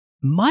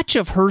much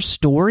of her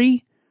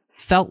story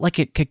felt like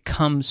it could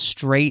come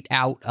straight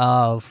out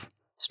of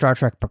Star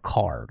Trek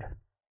Picard.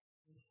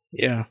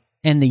 Yeah.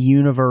 And the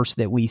universe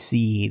that we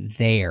see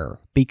there,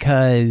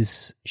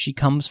 because she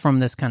comes from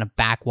this kind of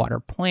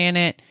backwater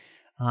planet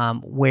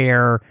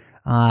where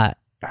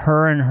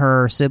her and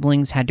her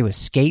siblings had to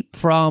escape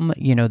from,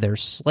 their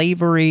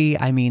slavery.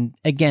 I mean,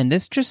 again,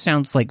 this just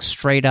sounds like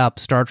straight up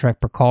Star Trek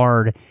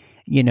Picard,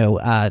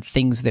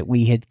 things that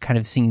we had kind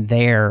of seen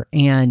there.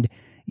 And,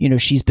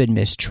 she's been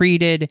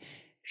mistreated.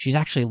 She's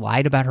actually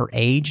lied about her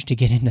age to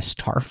get into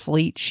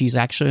Starfleet. She's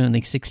actually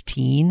only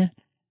 16.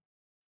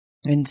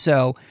 And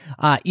so,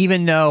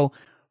 even though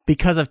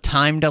because of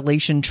time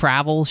dilation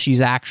travel, she's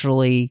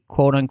actually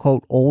quote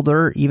unquote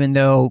older, even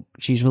though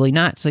she's really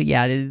not. So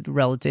yeah, there's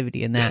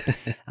relativity in that.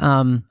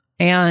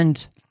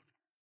 And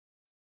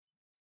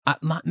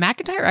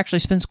McIntyre actually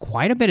spends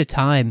quite a bit of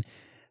time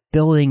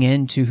building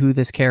into who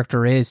this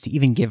character is to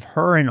even give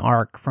her an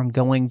arc from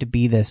going to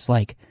be this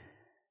like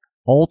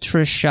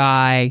ultra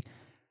shy,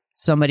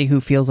 somebody who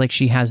feels like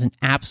she has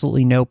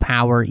absolutely no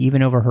power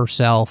even over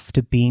herself,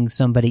 to being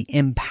somebody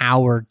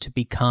empowered to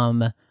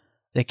become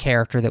the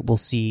character that we'll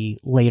see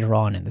later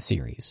on in the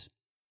series.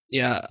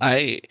 Yeah,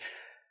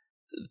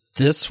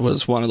 this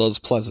was one of those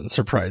pleasant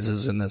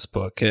surprises in this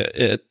book.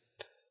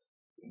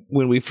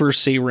 When we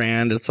first see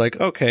Rand, it's like,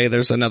 okay,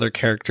 there's another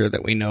character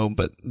that we know,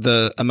 but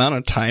the amount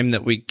of time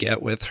that we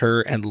get with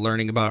her and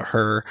learning about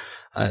her,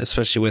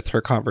 especially with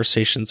her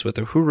conversations with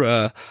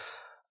Uhura,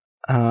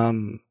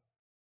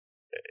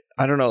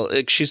 I don't know.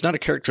 She's not a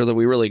character that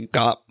we really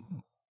got.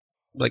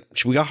 Like,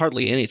 we got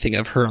hardly anything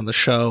of her on the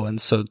show.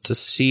 And so to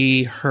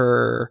see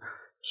her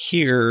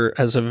here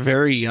as a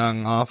very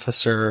young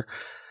officer,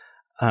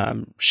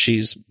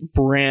 she's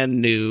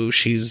brand new.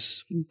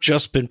 She's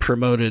just been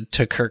promoted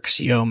to Kirk's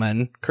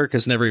yeoman. Kirk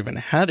has never even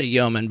had a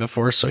yeoman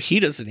before, so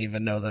he doesn't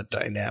even know that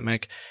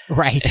dynamic.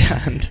 Right.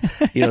 And,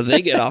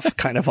 they get off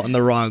kind of on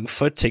the wrong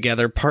foot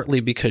together,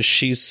 partly because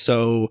she's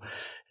so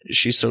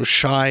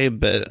shy,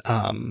 but,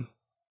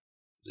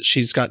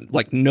 she's got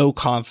like no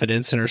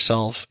confidence in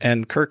herself,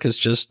 and Kirk is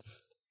just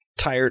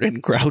tired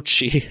and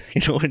grouchy,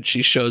 when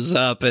she shows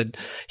up, and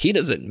he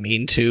doesn't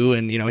mean to,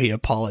 and he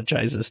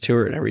apologizes to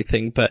her and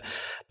everything, but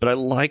I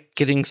like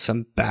getting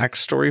some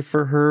backstory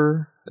for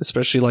her,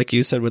 especially like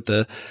you said with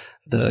the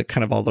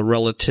kind of all the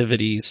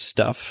relativity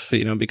stuff,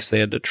 because they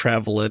had to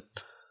travel at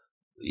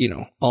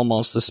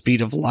almost the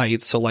speed of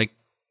light. So like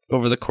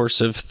over the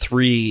course of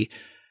 3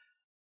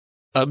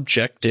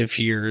 objective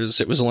years,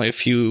 it was only a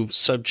few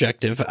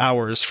subjective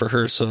hours for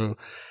her. So,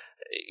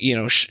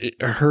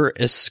 her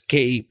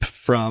escape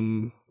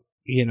from,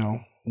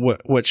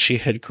 what she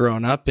had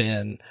grown up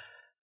in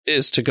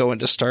is to go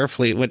into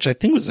Starfleet, which I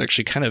think was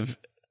actually kind of,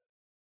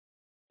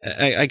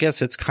 I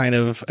guess it's kind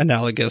of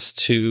analogous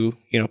to,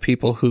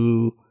 people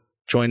who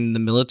join the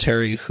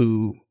military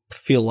who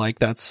feel like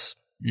that's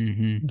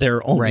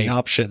their only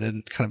option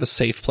and kind of a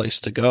safe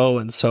place to go.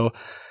 And so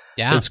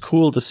it's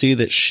cool to see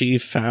that she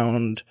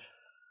found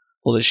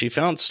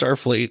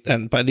Starfleet,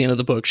 and by the end of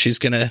the book, she's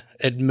going to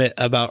admit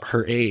about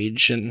her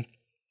age, and,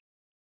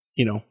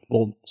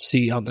 we'll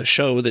see on the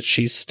show that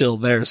she's still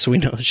there, so we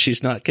know that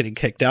she's not getting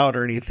kicked out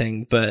or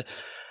anything, but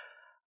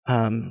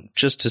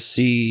just to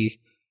see,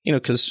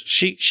 because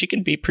she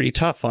can be pretty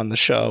tough on the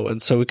show, and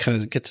so we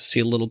kind of get to see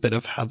a little bit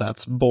of how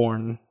that's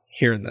born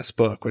here in this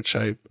book, which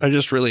I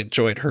just really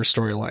enjoyed her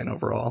storyline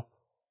overall.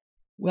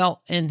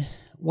 Well, and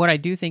what I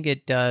do think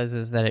it does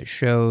is that it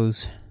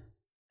shows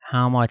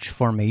how much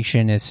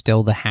formation is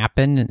still to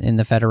happen in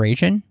the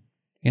Federation.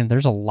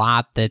 There's a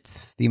lot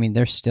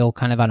they're still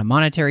kind of on a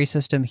monetary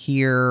system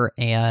here,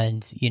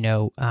 and,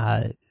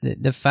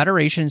 the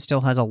Federation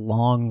still has a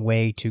long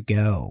way to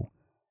go.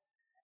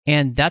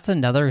 And that's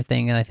another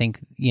thing that I think,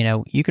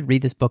 you could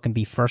read this book and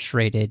be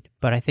frustrated,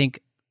 but I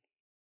think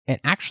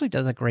it actually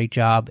does a great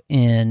job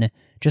in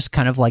just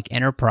kind of like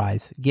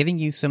Enterprise, giving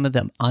you some of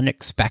the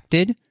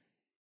unexpected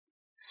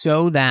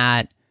so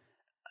that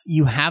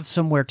you have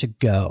somewhere to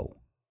go.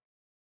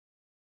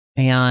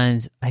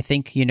 And I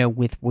think,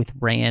 with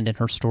Rand and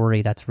her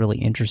story, that's really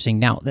interesting.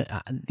 Now,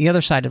 the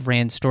other side of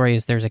Rand's story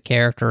is there's a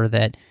character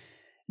that,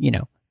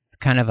 it's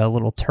kind of a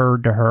little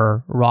turd to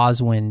her,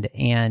 Roswind,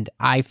 and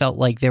I felt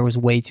like there was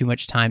way too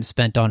much time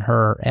spent on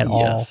her at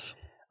all.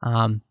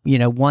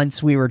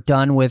 Once we were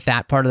done with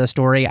that part of the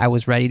story, I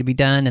was ready to be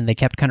done, and they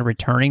kept kind of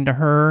returning to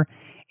her.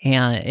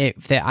 And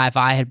if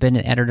I had been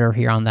an editor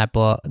here on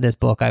this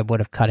book, I would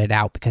have cut it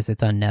out because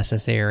it's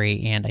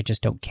unnecessary and I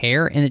just don't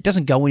care. And it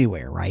doesn't go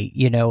anywhere, right?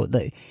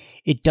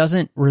 It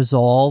doesn't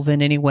resolve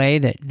in any way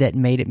that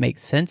made it make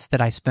sense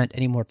that I spent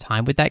any more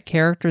time with that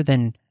character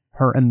than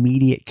her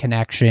immediate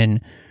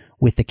connection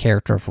with the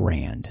character of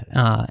Rand.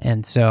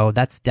 And so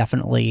that's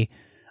definitely,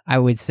 I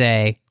would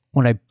say,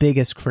 one of my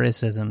biggest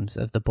criticisms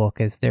of the book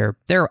is there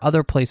are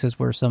other places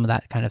where some of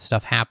that kind of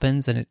stuff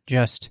happens, and it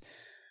just,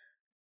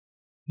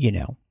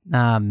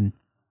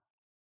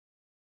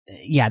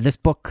 this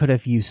book could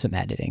have used some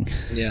editing.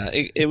 Yeah,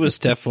 it was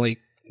definitely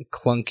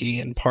clunky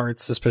in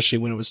parts, especially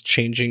when it was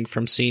changing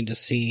from scene to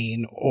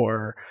scene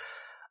or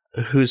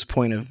whose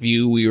point of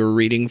view we were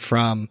reading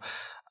from.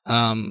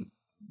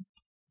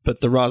 But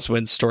the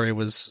Roswind story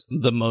was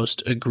the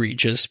most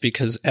egregious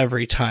because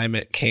every time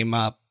it came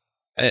up,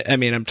 I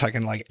mean, I'm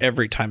talking like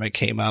every time it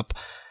came up,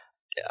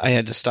 I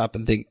had to stop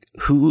and think,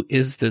 who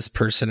is this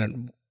person?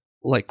 And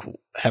like,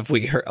 have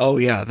we heard? Oh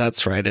yeah,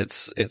 that's right.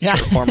 It's her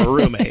former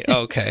roommate.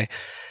 Okay.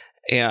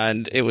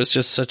 And it was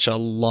just such a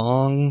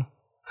long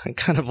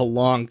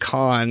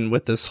con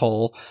with this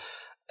whole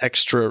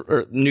extra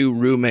or new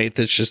roommate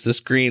that's just this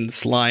green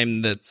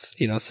slime that's,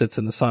 sits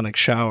in the sonic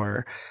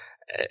shower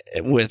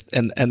with,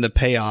 and the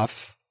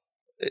payoff.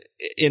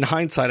 In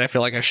hindsight, I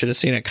feel like I should have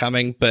seen it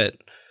coming, but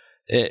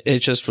it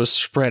just was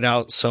spread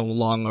out so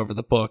long over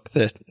the book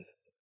that,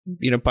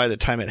 by the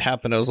time it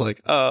happened, I was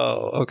like,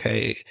 oh,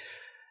 okay.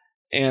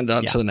 And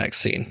on to the next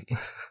scene.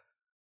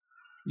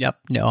 Yep.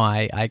 No,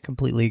 I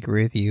completely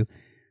agree with you.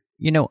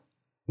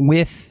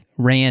 With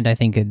Rand, I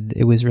think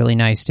it was really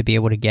nice to be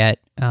able to get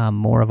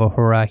more of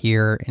Uhura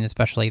here, and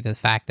especially the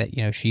fact that,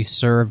 she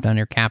served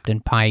under Captain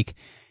Pike.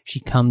 She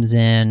comes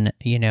in,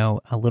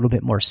 a little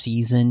bit more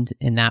seasoned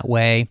in that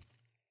way.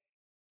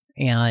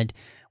 And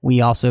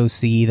we also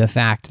see the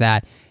fact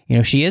that,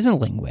 she is a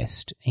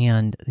linguist.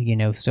 And,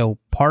 so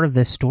part of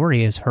this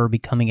story is her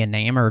becoming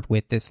enamored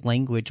with this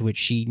language, which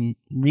she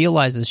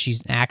realizes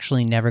she's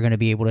actually never going to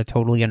be able to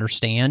totally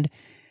understand.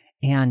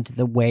 And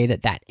the way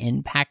that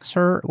impacts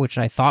her, which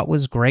I thought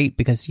was great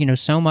because,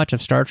 so much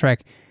of Star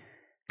Trek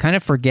kind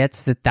of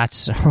forgets that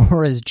that's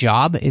Uhura's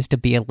job is to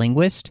be a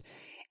linguist.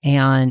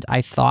 And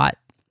I thought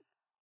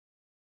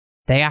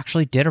they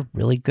actually did a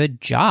really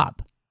good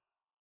job.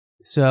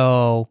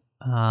 So,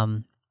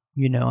 I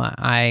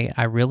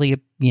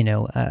really,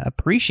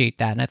 appreciate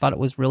that. And I thought it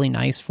was really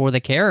nice for the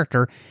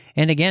character.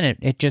 And again,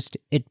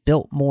 it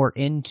built more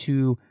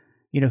into,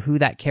 who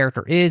that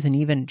character is and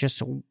even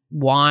just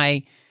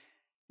why,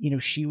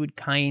 she would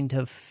kind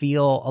of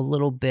feel a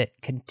little bit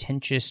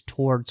contentious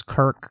towards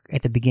Kirk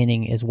at the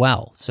beginning as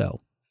well.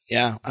 So,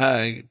 yeah,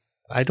 I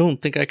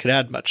don't think I could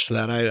add much to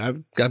that.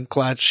 I'm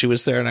glad she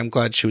was there, and I'm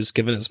glad she was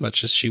given as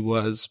much as she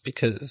was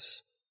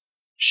because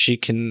she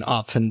can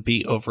often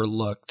be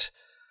overlooked.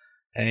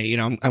 Hey,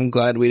 I'm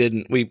glad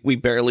we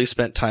barely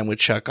spent time with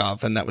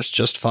Chekhov, and that was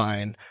just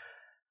fine.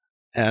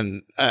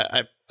 And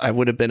I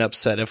would have been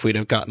upset if we'd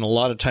have gotten a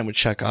lot of time with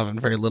Chekhov and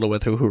very little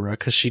with Uhura,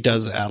 because she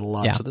does add a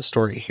lot to the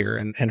story here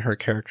and her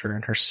character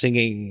and her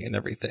singing and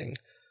everything.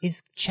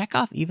 Is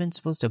Chekhov even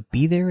supposed to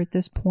be there at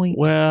this point?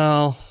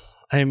 Well,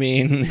 I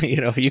mean,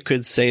 you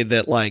could say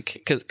that,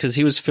 like, because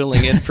he was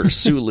filling in for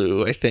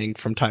Sulu, I think,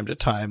 from time to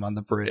time on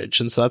the bridge.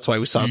 And so that's why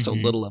we saw so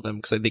little of him,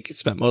 because I think he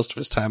spent most of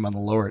his time on the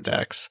lower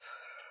decks.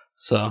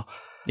 So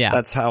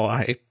that's how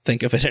I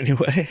think of it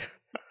anyway.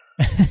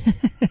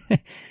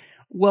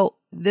 Well,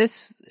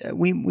 this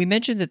we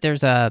mentioned that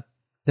there's a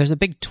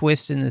big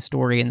twist in the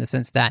story in the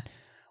sense that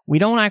we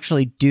don't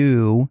actually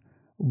do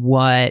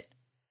what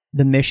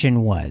the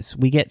mission was.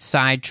 We get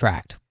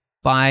sidetracked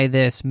by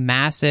this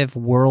massive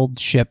world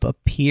ship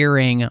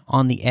appearing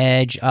on the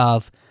edge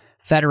of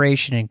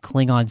Federation and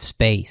Klingon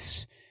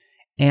space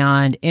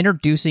and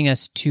introducing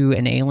us to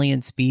an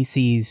alien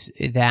species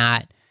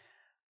that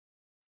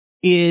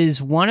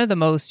is one of the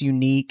most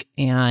unique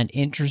and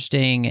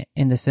interesting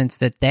in the sense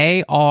that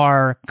they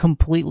are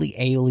completely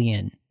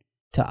alien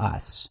to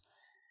us.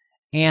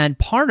 And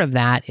part of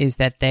that is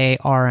that they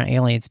are an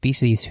alien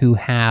species who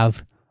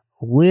have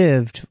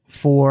lived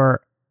for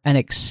an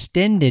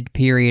extended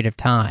period of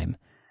time.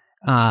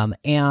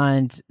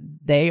 And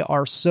they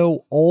are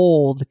so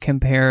old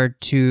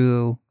compared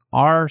to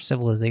our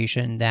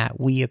civilization that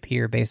we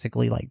appear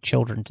basically like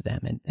children to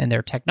them, and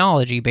their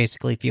technology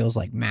basically feels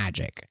like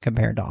magic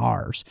compared to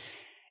ours.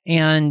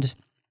 And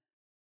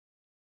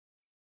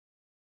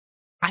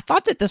I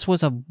thought that this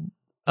was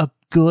a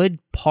good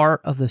part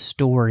of the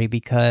story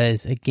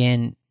because,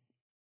 again,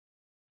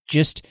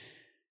 just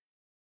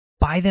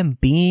by them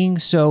being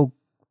so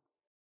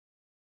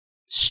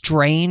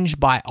strange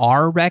by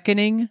our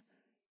reckoning,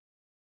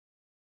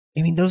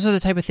 I mean, those are the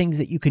type of things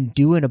that you can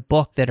do in a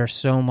book that are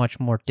so much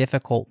more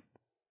difficult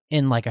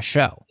in like a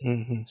show.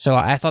 Mm-hmm. So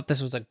I thought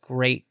this was a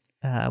great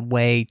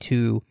way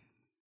to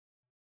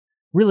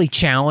really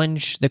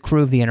challenge the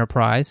crew of the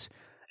Enterprise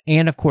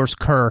and, of course,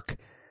 Kirk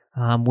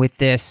with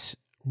this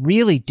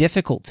really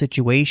difficult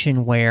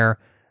situation where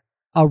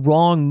a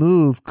wrong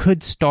move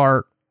could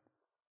start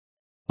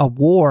a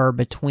war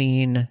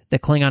between the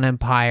Klingon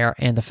Empire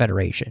and the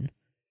Federation.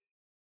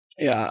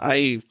 Yeah,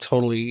 I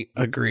totally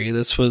agree.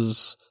 This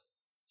was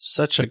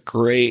such a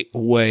great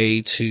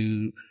way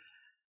to...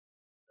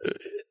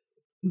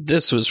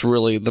 This was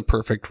really the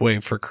perfect way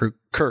for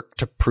Kirk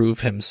to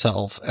prove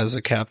himself as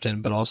a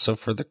captain, but also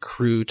for the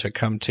crew to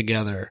come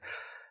together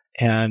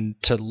and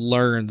to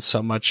learn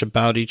so much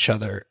about each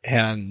other.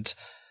 And,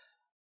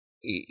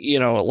 you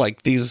know,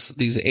 like these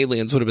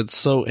aliens would have been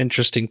so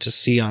interesting to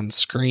see on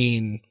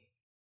screen.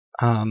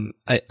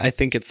 I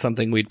think it's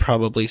something we could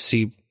probably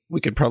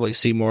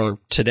see more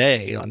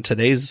today on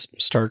today's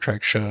Star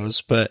Trek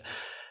shows, but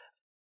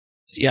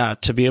yeah,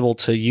 to be able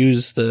to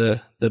use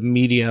the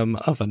medium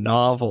of a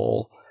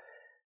novel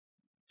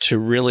to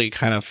really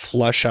kind of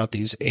flesh out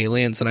these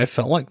aliens. And I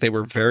felt like they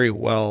were very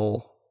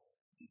well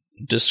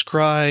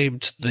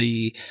described,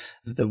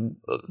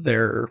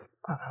 their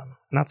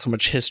not so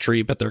much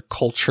history, but their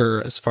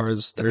culture as far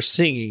as their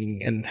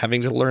singing and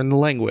having to learn the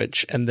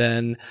language. And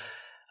then,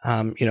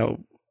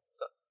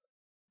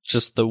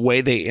 just the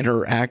way they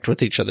interact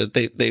with each other.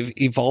 They've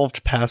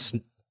evolved past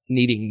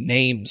needing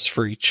names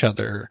for each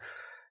other.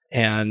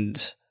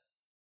 And,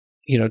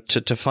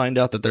 to find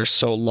out that they're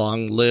so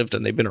long lived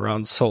and they've been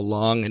around so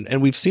long.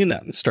 And we've seen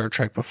that in Star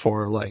Trek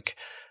before, like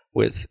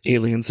with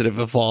aliens that have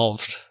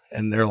evolved.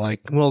 And they're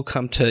like, we'll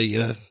come to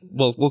you.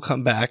 We'll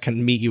come back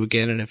and meet you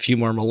again in a few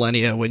more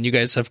millennia when you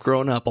guys have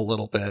grown up a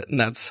little bit. And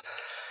that's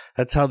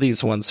how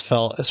these ones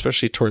felt,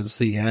 especially towards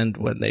the end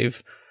when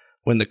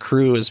the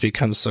crew has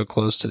become so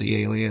close to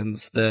the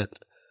aliens that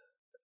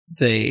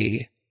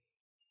they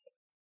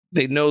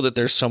know that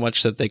there's so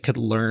much that they could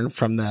learn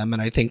from them.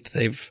 And I think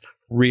they've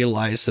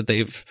realized that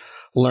they've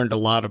learned a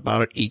lot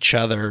about each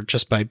other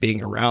just by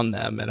being around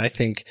them. And I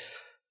think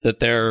that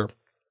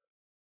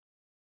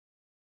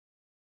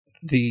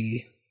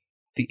the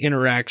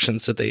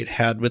interactions that they'd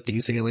had with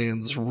these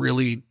aliens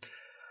really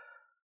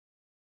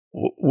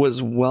was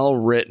well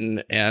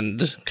written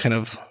and kind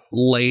of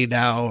laid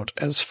out,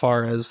 as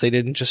far as they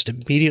didn't just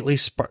immediately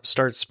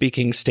start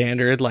speaking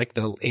standard. Like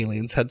the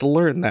aliens had to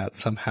learn that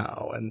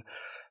somehow, and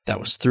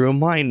that was through a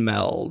mind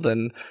meld.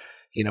 And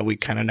we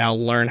kind of now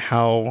learn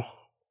how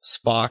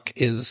Spock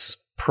is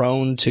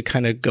prone to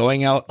kind of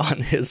going out on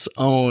his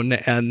own.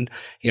 And,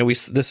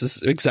 this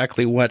is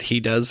exactly what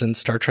he does in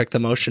Star Trek, the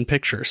motion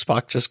picture.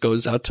 Spock just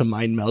goes out to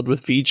mind meld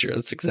with Voyager.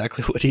 That's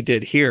exactly what he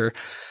did here.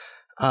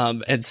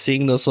 And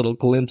seeing those little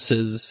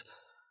glimpses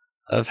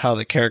of how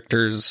the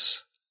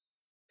characters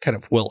kind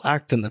of will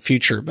act in the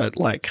future, but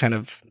like kind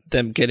of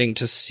them getting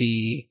to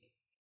see,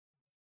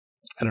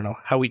 I don't know,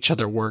 how each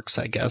other works,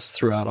 I guess,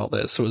 throughout all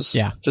this. It was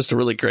just a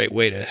really great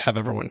way to have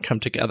everyone come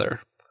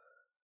together.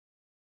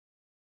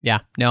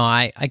 Yeah, no,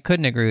 I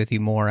couldn't agree with you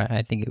more.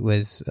 I think it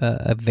was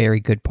a very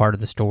good part of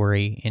the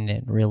story, and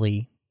it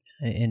really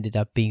ended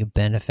up being a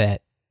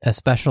benefit,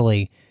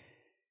 especially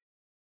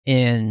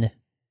in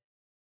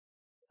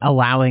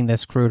allowing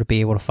this crew to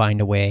be able to find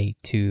a way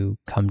to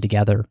come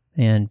together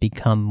and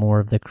become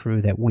more of the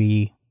crew that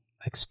we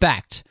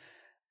expect.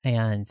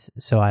 And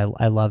so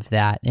I love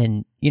that.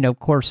 And, of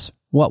course,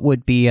 what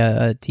would be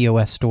a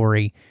TOS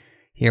story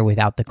here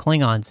without the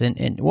Klingons?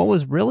 And what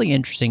was really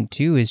interesting,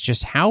 too, is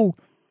just how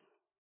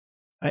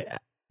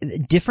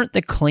different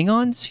the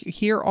Klingons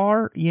here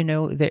are,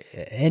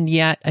 and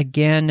yet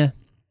again,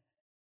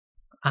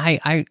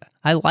 I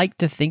like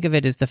to think of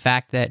it as the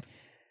fact that,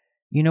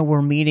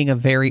 we're meeting a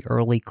very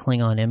early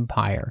Klingon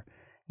empire,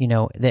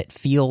 that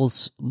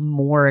feels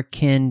more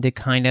akin to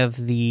kind of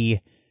the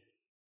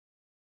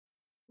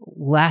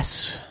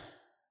less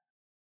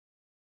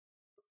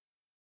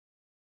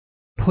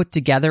put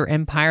together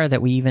empire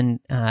that we even,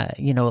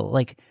 in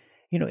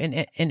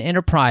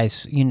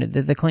Enterprise,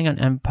 the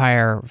Klingon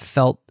Empire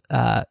felt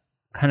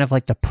kind of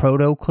like the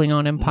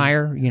proto-Klingon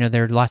Empire.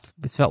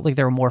 It felt like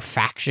there were more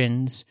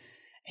factions,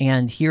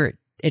 and here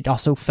it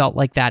also felt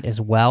like that as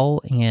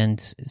well. And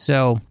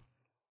so,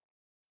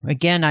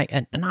 again,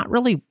 not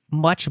really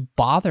much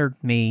bothered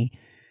me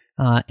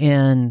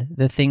in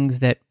the things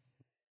that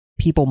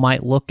people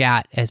might look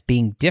at as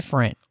being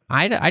different.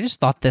 I just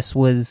thought this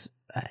was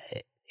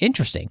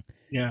interesting.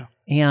 Yeah.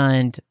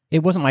 And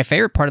it wasn't my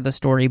favorite part of the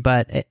story,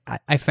 but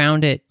I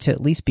found it to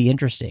at least be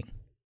interesting.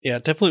 Yeah,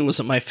 it definitely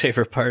wasn't my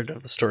favorite part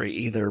of the story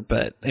either,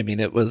 but I mean,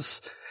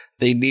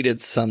 they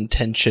needed some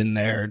tension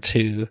there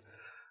to,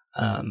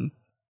 I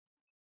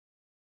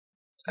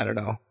don't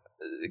know,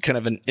 kind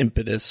of an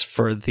impetus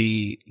for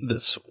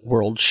this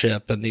world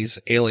ship and these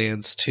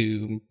aliens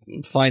to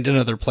find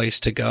another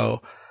place to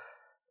go.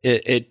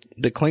 The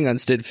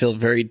Klingons did feel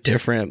very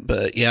different,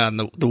 but yeah,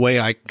 and the way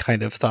I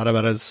kind of thought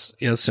about it is,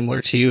 similar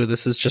to you.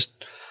 This is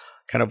just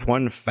kind of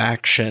one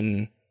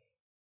faction,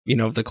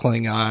 of the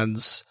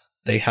Klingons.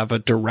 They have a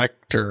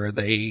director.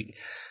 They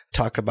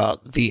talk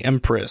about the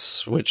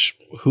Empress, which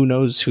who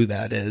knows who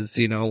that is,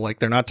 like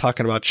they're not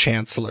talking about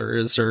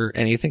chancellors or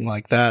anything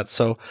like that.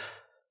 So,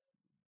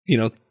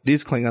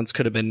 these Klingons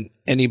could have been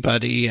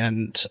anybody.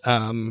 And,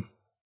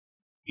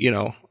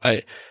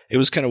 it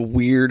was kind of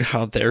weird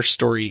how their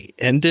story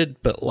ended,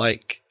 but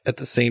like at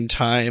the same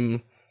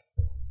time,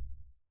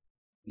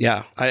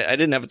 yeah, I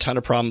didn't have a ton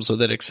of problems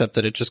with it, except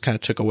that it just kind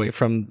of took away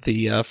from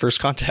the First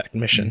Contact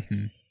mission.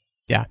 Mm-hmm.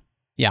 Yeah.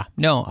 Yeah.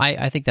 No,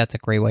 I think that's a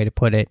great way to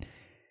put it.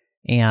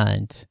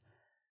 And,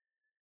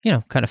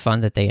 kind of fun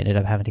that they ended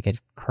up having to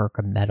give Kirk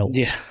a medal.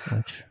 Yeah.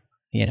 Which,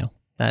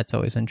 that's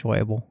always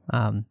enjoyable.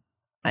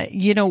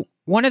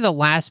 One of the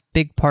last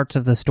big parts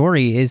of the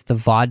story is the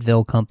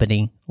Vaudeville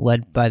Company,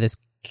 led by this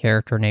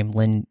character named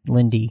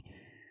Lindy.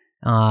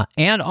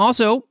 And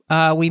also,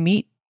 we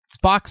meet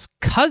Spock's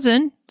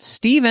cousin,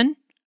 Steven,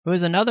 who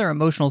is another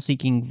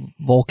emotional-seeking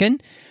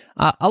Vulcan,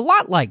 a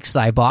lot like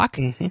Cybok.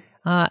 Mm-hmm.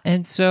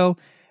 And so,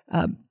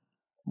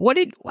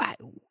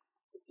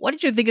 what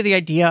did you think of the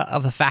idea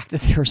of the fact that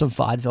there was a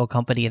vaudeville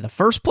company in the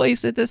first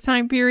place at this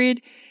time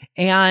period?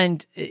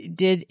 And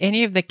did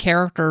any of the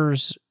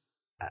characters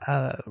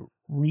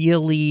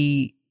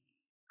really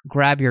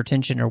grab your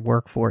attention or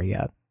work for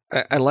you?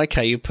 I like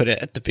how you put it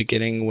at the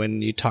beginning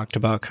when you talked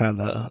about kind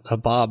of the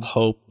Bob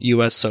Hope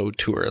USO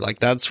tour. Like,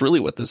 that's really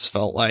what this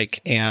felt like.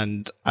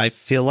 And I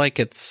feel like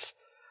it's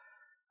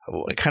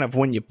kind of,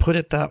 when you put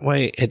it that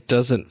way, it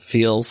doesn't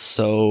feel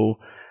so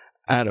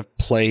out of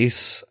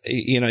place.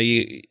 You know,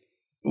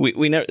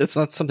 we know it's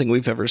not something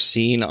we've ever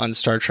seen on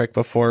Star Trek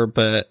before,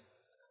 but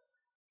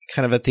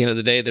kind of at the end of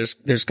the day,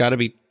 there's got to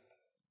be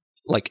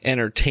like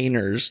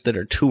entertainers that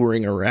are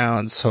touring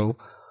around. So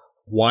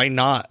why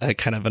not a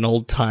kind of an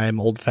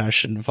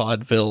old-fashioned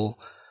vaudeville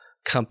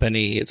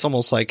company? It's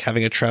almost like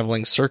having a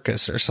traveling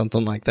circus or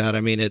something like that.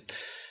 I mean,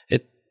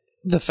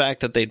 the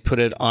fact that they'd put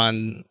it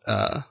on,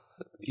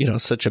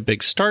 such a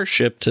big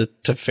starship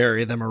to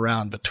ferry them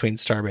around between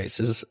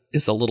starbases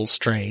is a little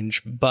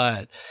strange,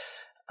 but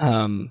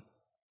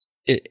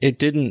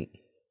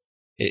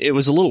it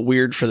was a little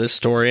weird for this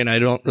story, and I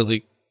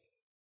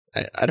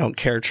don't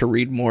care to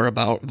read more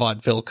about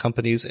vaudeville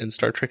companies in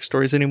Star Trek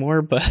stories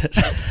anymore, but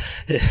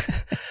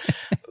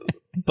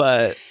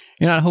but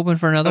you're not hoping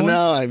for another one?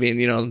 No, I mean,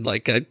 I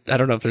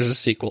don't know if there's a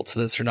sequel to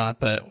this or not,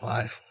 but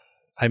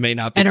I may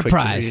not be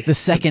Enterprise, the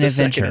second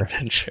adventure. Second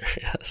adventure,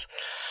 yes.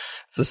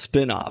 It's a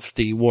spin-off,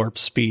 the Warp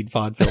Speed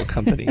Vaudeville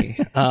Company.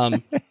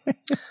 So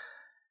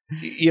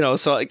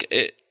like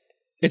it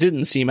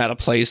didn't seem out of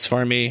place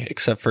for me,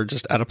 except for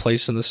just out of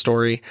place in the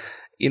story.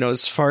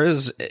 As far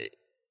as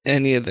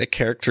any of the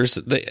characters,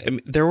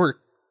 there were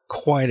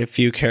quite a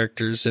few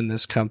characters in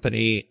this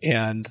company,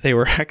 and they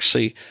were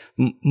actually,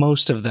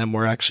 most of them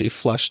were actually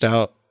fleshed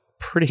out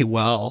pretty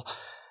well.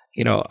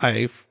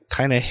 I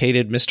kind of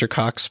hated Mr.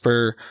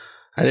 Cockspur.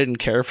 I didn't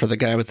care for the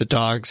guy with the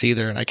dogs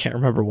either, and I can't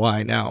remember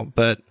why now,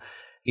 but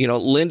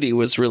Lindy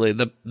was really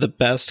the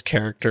best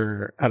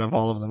character out of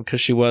all of them, because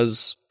she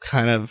was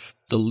kind of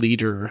the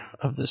leader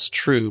of this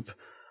troupe.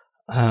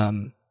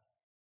 And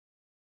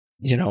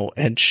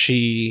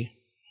she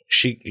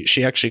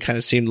actually kind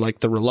of seemed like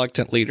the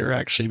reluctant leader,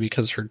 actually,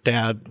 because her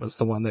dad was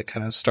the one that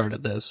kind of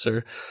started this,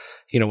 or,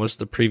 was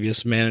the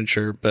previous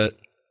manager. But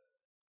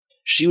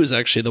she was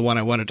actually the one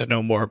I wanted to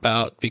know more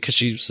about, because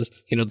she's,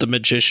 the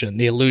magician,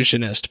 the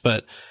illusionist.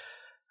 But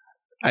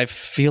I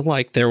feel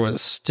like there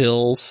was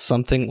still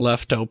something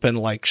left open.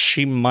 Like,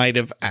 she might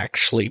have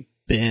actually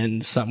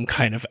been some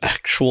kind of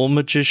actual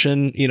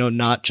magician,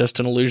 not just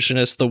an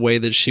illusionist, the way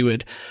that she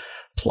would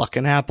pluck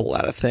an apple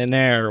out of thin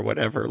air or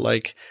whatever.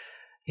 Like,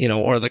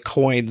 or the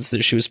coins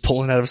that she was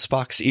pulling out of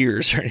Spock's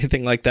ears or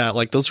anything like that.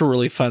 Like, those were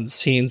really fun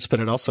scenes, but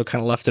it also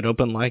kind of left it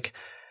open. Like,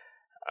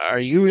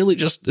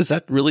 is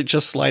that really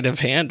just sleight of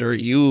hand, or are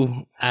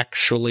you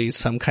actually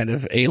some kind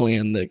of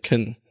alien that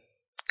can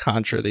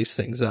conjure these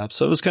things up?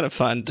 So it was kind of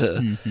fun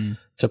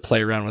to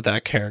play around with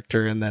that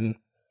character. And then,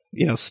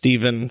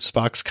 Steven,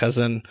 Spock's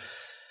cousin,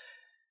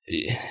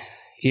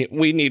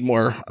 we need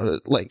more,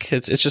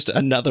 it's just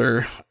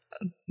another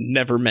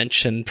never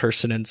mentioned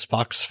person in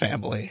Spock's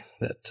family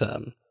that,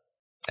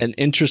 and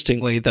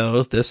interestingly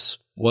though, this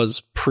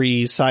was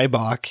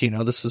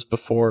pre-Cybok, this was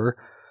before,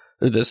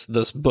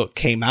 this book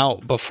came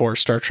out before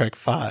Star Trek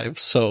V.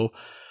 So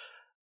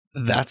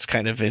that's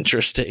kind of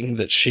interesting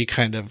that she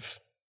kind of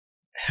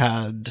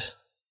had,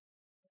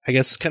 I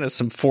guess, kind of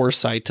some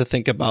foresight to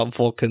think about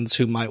Vulcans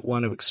who might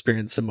want to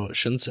experience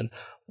emotions, and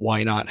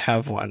why not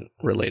have one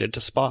related to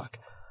Spock?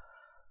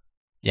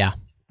 Yeah.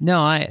 No,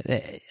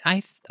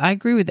 I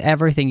agree with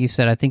everything you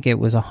said. I think it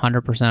was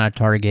 100% a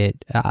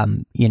target.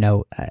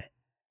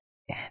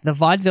 The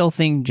vaudeville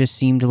thing just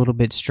seemed a little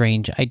bit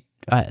strange.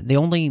 The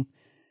only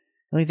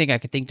thing I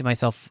could think to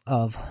myself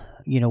of,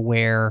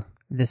 where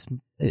this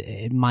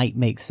it might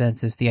make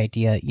sense is the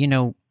idea,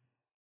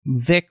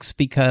 Vix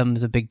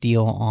becomes a big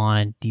deal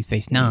on Deep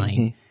Space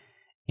Nine,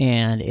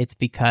 and it's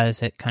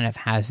because it kind of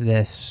has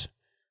this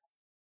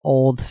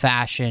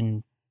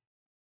old-fashioned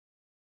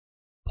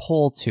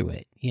pull to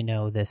it,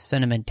 this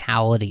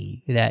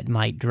sentimentality that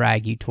might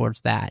drag you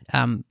towards that.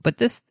 But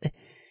this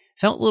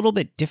felt a little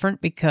bit different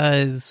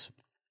because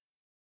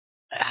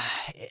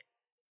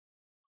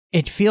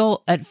it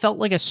felt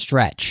like a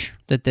stretch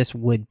that this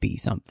would be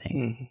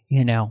something.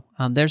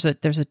 There's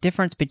a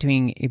difference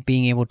between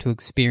being able to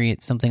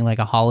experience something like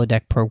a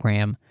holodeck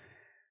program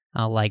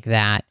like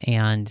that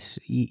and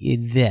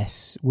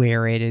this,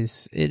 where it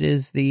is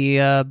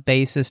the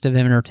basest of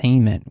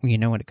entertainment.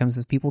 When it comes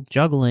to people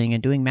juggling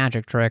and doing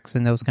magic tricks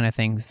and those kind of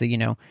things,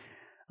 that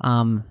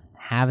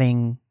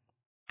having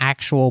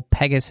actual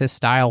Pegasus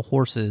style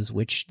horses,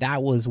 which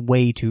that was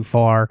way too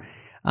far,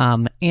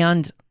 and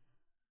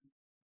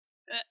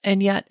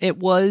yet it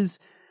was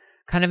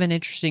kind of an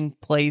interesting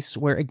place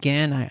where,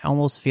 again, I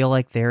almost feel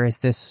like there is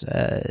this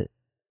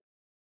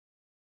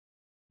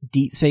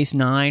Deep Space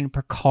Nine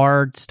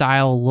Picard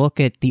style look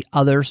at the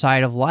other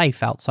side of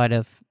life outside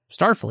of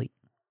Starfleet,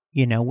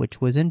 which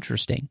was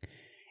interesting.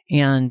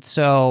 And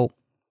so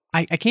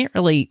I can't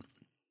really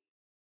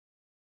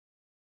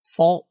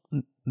fault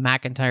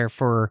McIntyre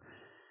for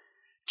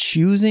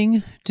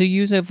choosing to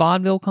use a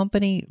Vaudeville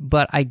Company,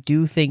 but I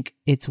do think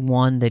it's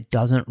one that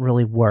doesn't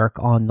really work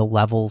on the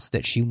levels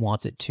that she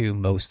wants it to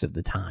most of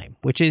the time,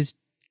 which is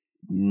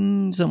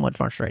somewhat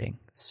frustrating.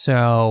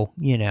 So,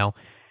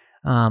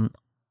 I'm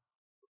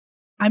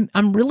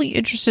really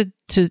interested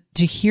to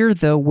hear,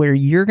 though, where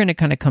you're going to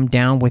kind of come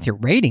down with your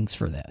ratings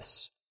for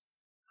this.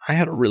 I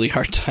had a really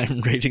hard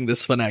time rating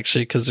this one,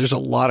 actually, because there's a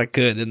lot of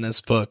good in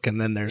this book, and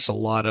then there's a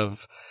lot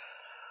of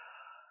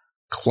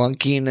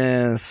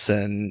clunkiness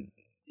and,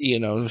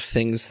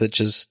 things that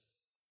just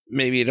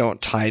maybe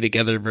don't tie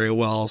together very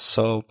well.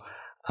 So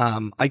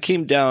I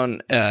came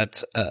down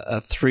at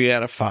a 3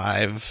 out of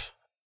 5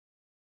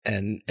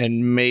 and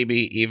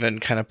maybe even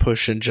kind of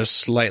pushing just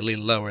slightly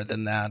lower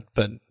than that,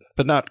 but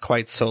not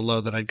quite so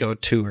low that I'd go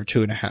 2 or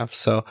 2.5.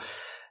 So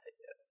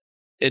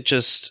it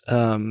just,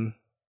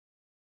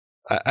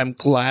 I'm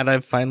glad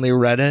I've finally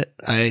read it.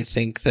 I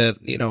think that,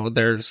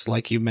 there's,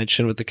 like you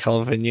mentioned with the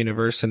Kelvin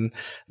universe, and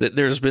that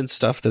there's been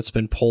stuff that's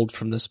been pulled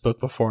from this book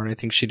before, and I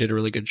think she did a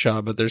really good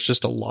job, but there's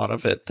just a lot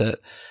of it that,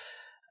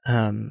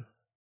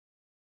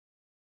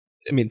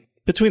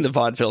 between the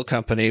Vaudeville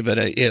Company, but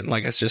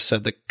like I just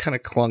said, the kind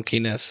of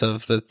clunkiness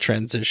of the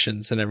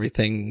transitions and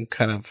everything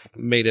kind of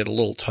made it a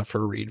little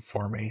tougher read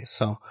for me.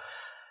 So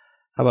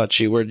how about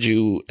you? Where'd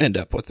you end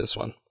up with this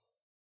one?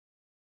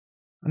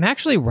 I'm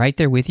actually right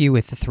there with you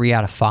with the 3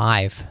 out of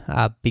 5,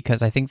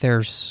 because I think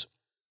there's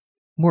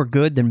more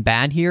good than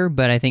bad here,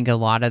 but I think a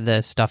lot of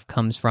the stuff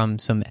comes from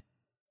some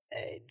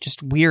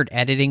just weird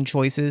editing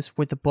choices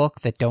with the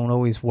book that don't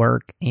always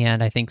work,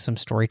 and I think some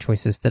story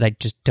choices that I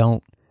just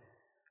don't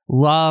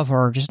love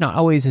or just not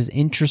always as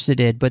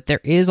interested in, but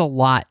there is a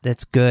lot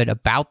that's good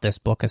about this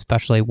book,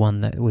 especially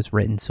one that was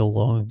written so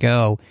long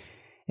ago,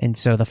 and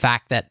so the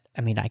fact that,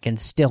 I can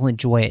still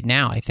enjoy it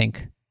now, I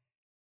think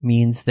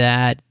means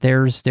that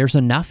there's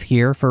enough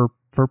here for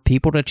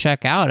people to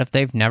check out if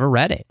they've never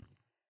read it.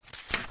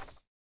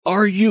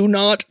 Are you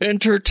not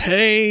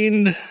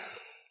entertained?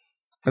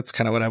 That's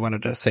kind of what I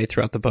wanted to say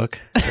throughout the book.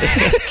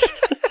 I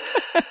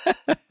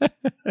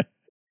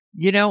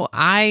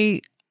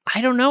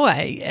don't know.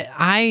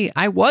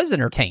 I was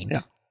entertained.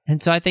 Yeah.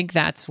 And so I think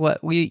that's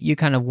what you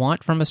kind of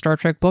want from a Star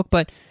Trek book.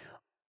 But,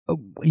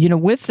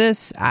 with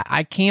this,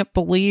 I can't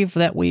believe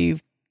that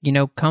we've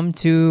come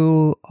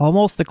to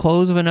almost the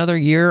close of another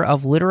year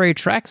of literary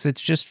treks. It's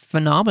just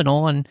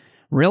phenomenal, and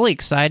really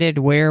excited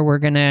where we're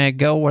going to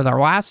go with our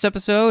last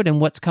episode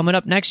and what's coming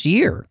up next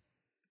year.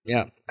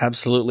 Yeah,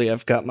 absolutely.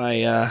 I've got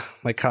my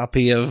my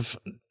copy of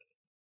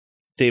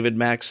David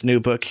Mack's new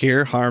book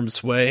here,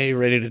 Harm's Way,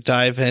 ready to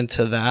dive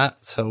into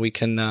that so we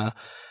can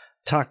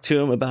talk to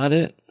him about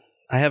it.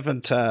 I've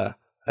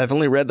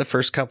only read the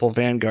first couple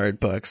Vanguard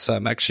books. So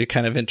I'm actually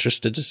kind of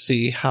interested to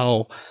see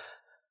how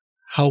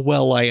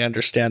well I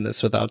understand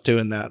this without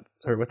doing that,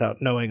 or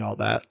without knowing all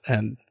that.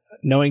 And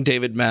knowing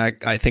David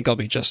Mack, I think I'll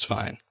be just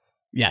fine.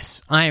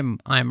 Yes, I'm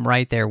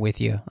right there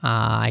with you.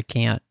 I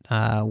can't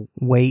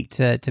wait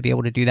to be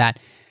able to do that.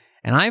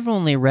 And I've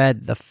only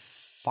read the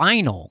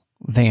final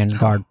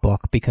Vanguard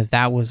book because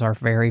that was our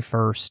very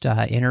first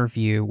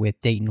interview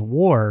with Dayton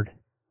Ward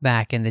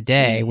back in the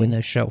day when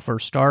the show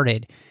first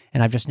started.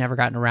 And I've just never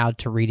gotten around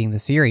to reading the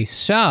series.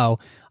 So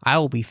I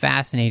will be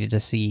fascinated to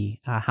see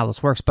how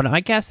this works. But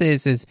my guess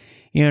is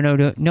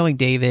knowing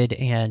David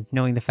and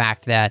knowing the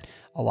fact that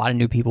a lot of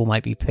new people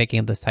might be picking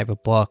up this type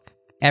of book,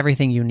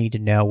 everything you need to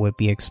know would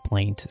be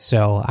explained.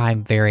 So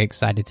I'm very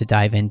excited to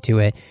dive into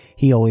it.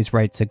 He always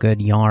writes a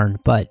good yarn.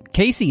 But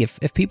Casey,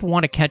 if people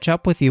want to catch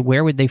up with you,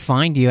 where would they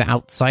find you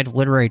outside of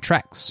Literary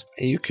Treks?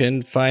 You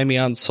can find me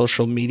on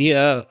social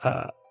media.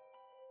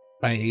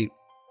 My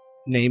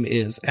name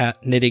is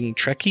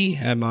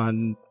 @KnittingTrekkie. I'm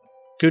on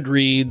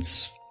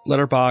Goodreads,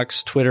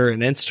 Letterboxd, Twitter,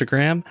 and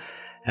Instagram.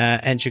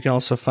 And you can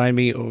also find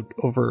me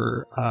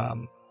over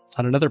on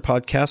another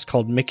podcast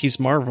called Mickey's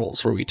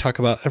Marvels, where we talk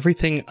about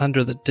everything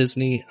under the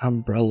Disney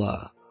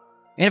umbrella.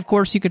 And of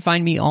course, you can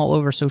find me all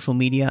over social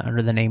media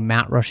under the name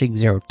Matt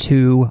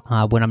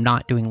Rushing02. When I'm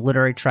not doing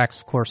Literary Treks,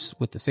 of course,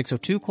 with the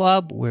 602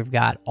 Club, we've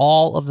got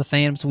all of the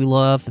fandoms we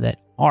love that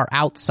are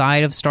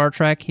outside of Star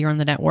Trek here on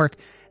the network.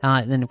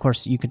 And then, of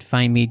course, you can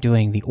find me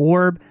doing The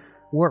Orb,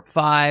 Warp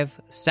 5,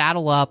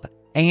 Saddle Up,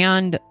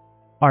 and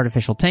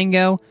Artificial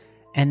Tango.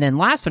 And then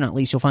last but not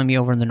least, you'll find me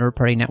over in the Nerd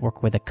Party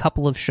Network with a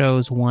couple of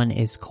shows. One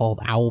is called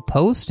Owl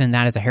Post, and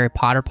that is a Harry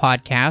Potter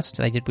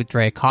podcast I did with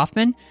Drea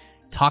Kaufman.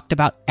 Talked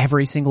about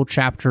every single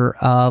chapter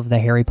of the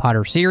Harry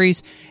Potter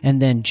series.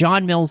 And then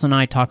John Mills and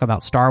I talk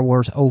about Star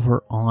Wars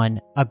over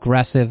on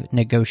Aggressive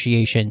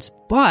Negotiations.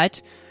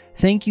 But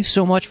thank you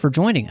so much for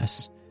joining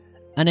us.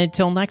 And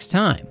until next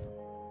time,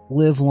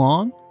 live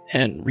long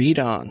and read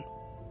on.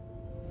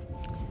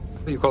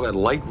 You call that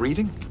light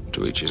reading?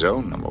 To each his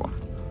own, number one.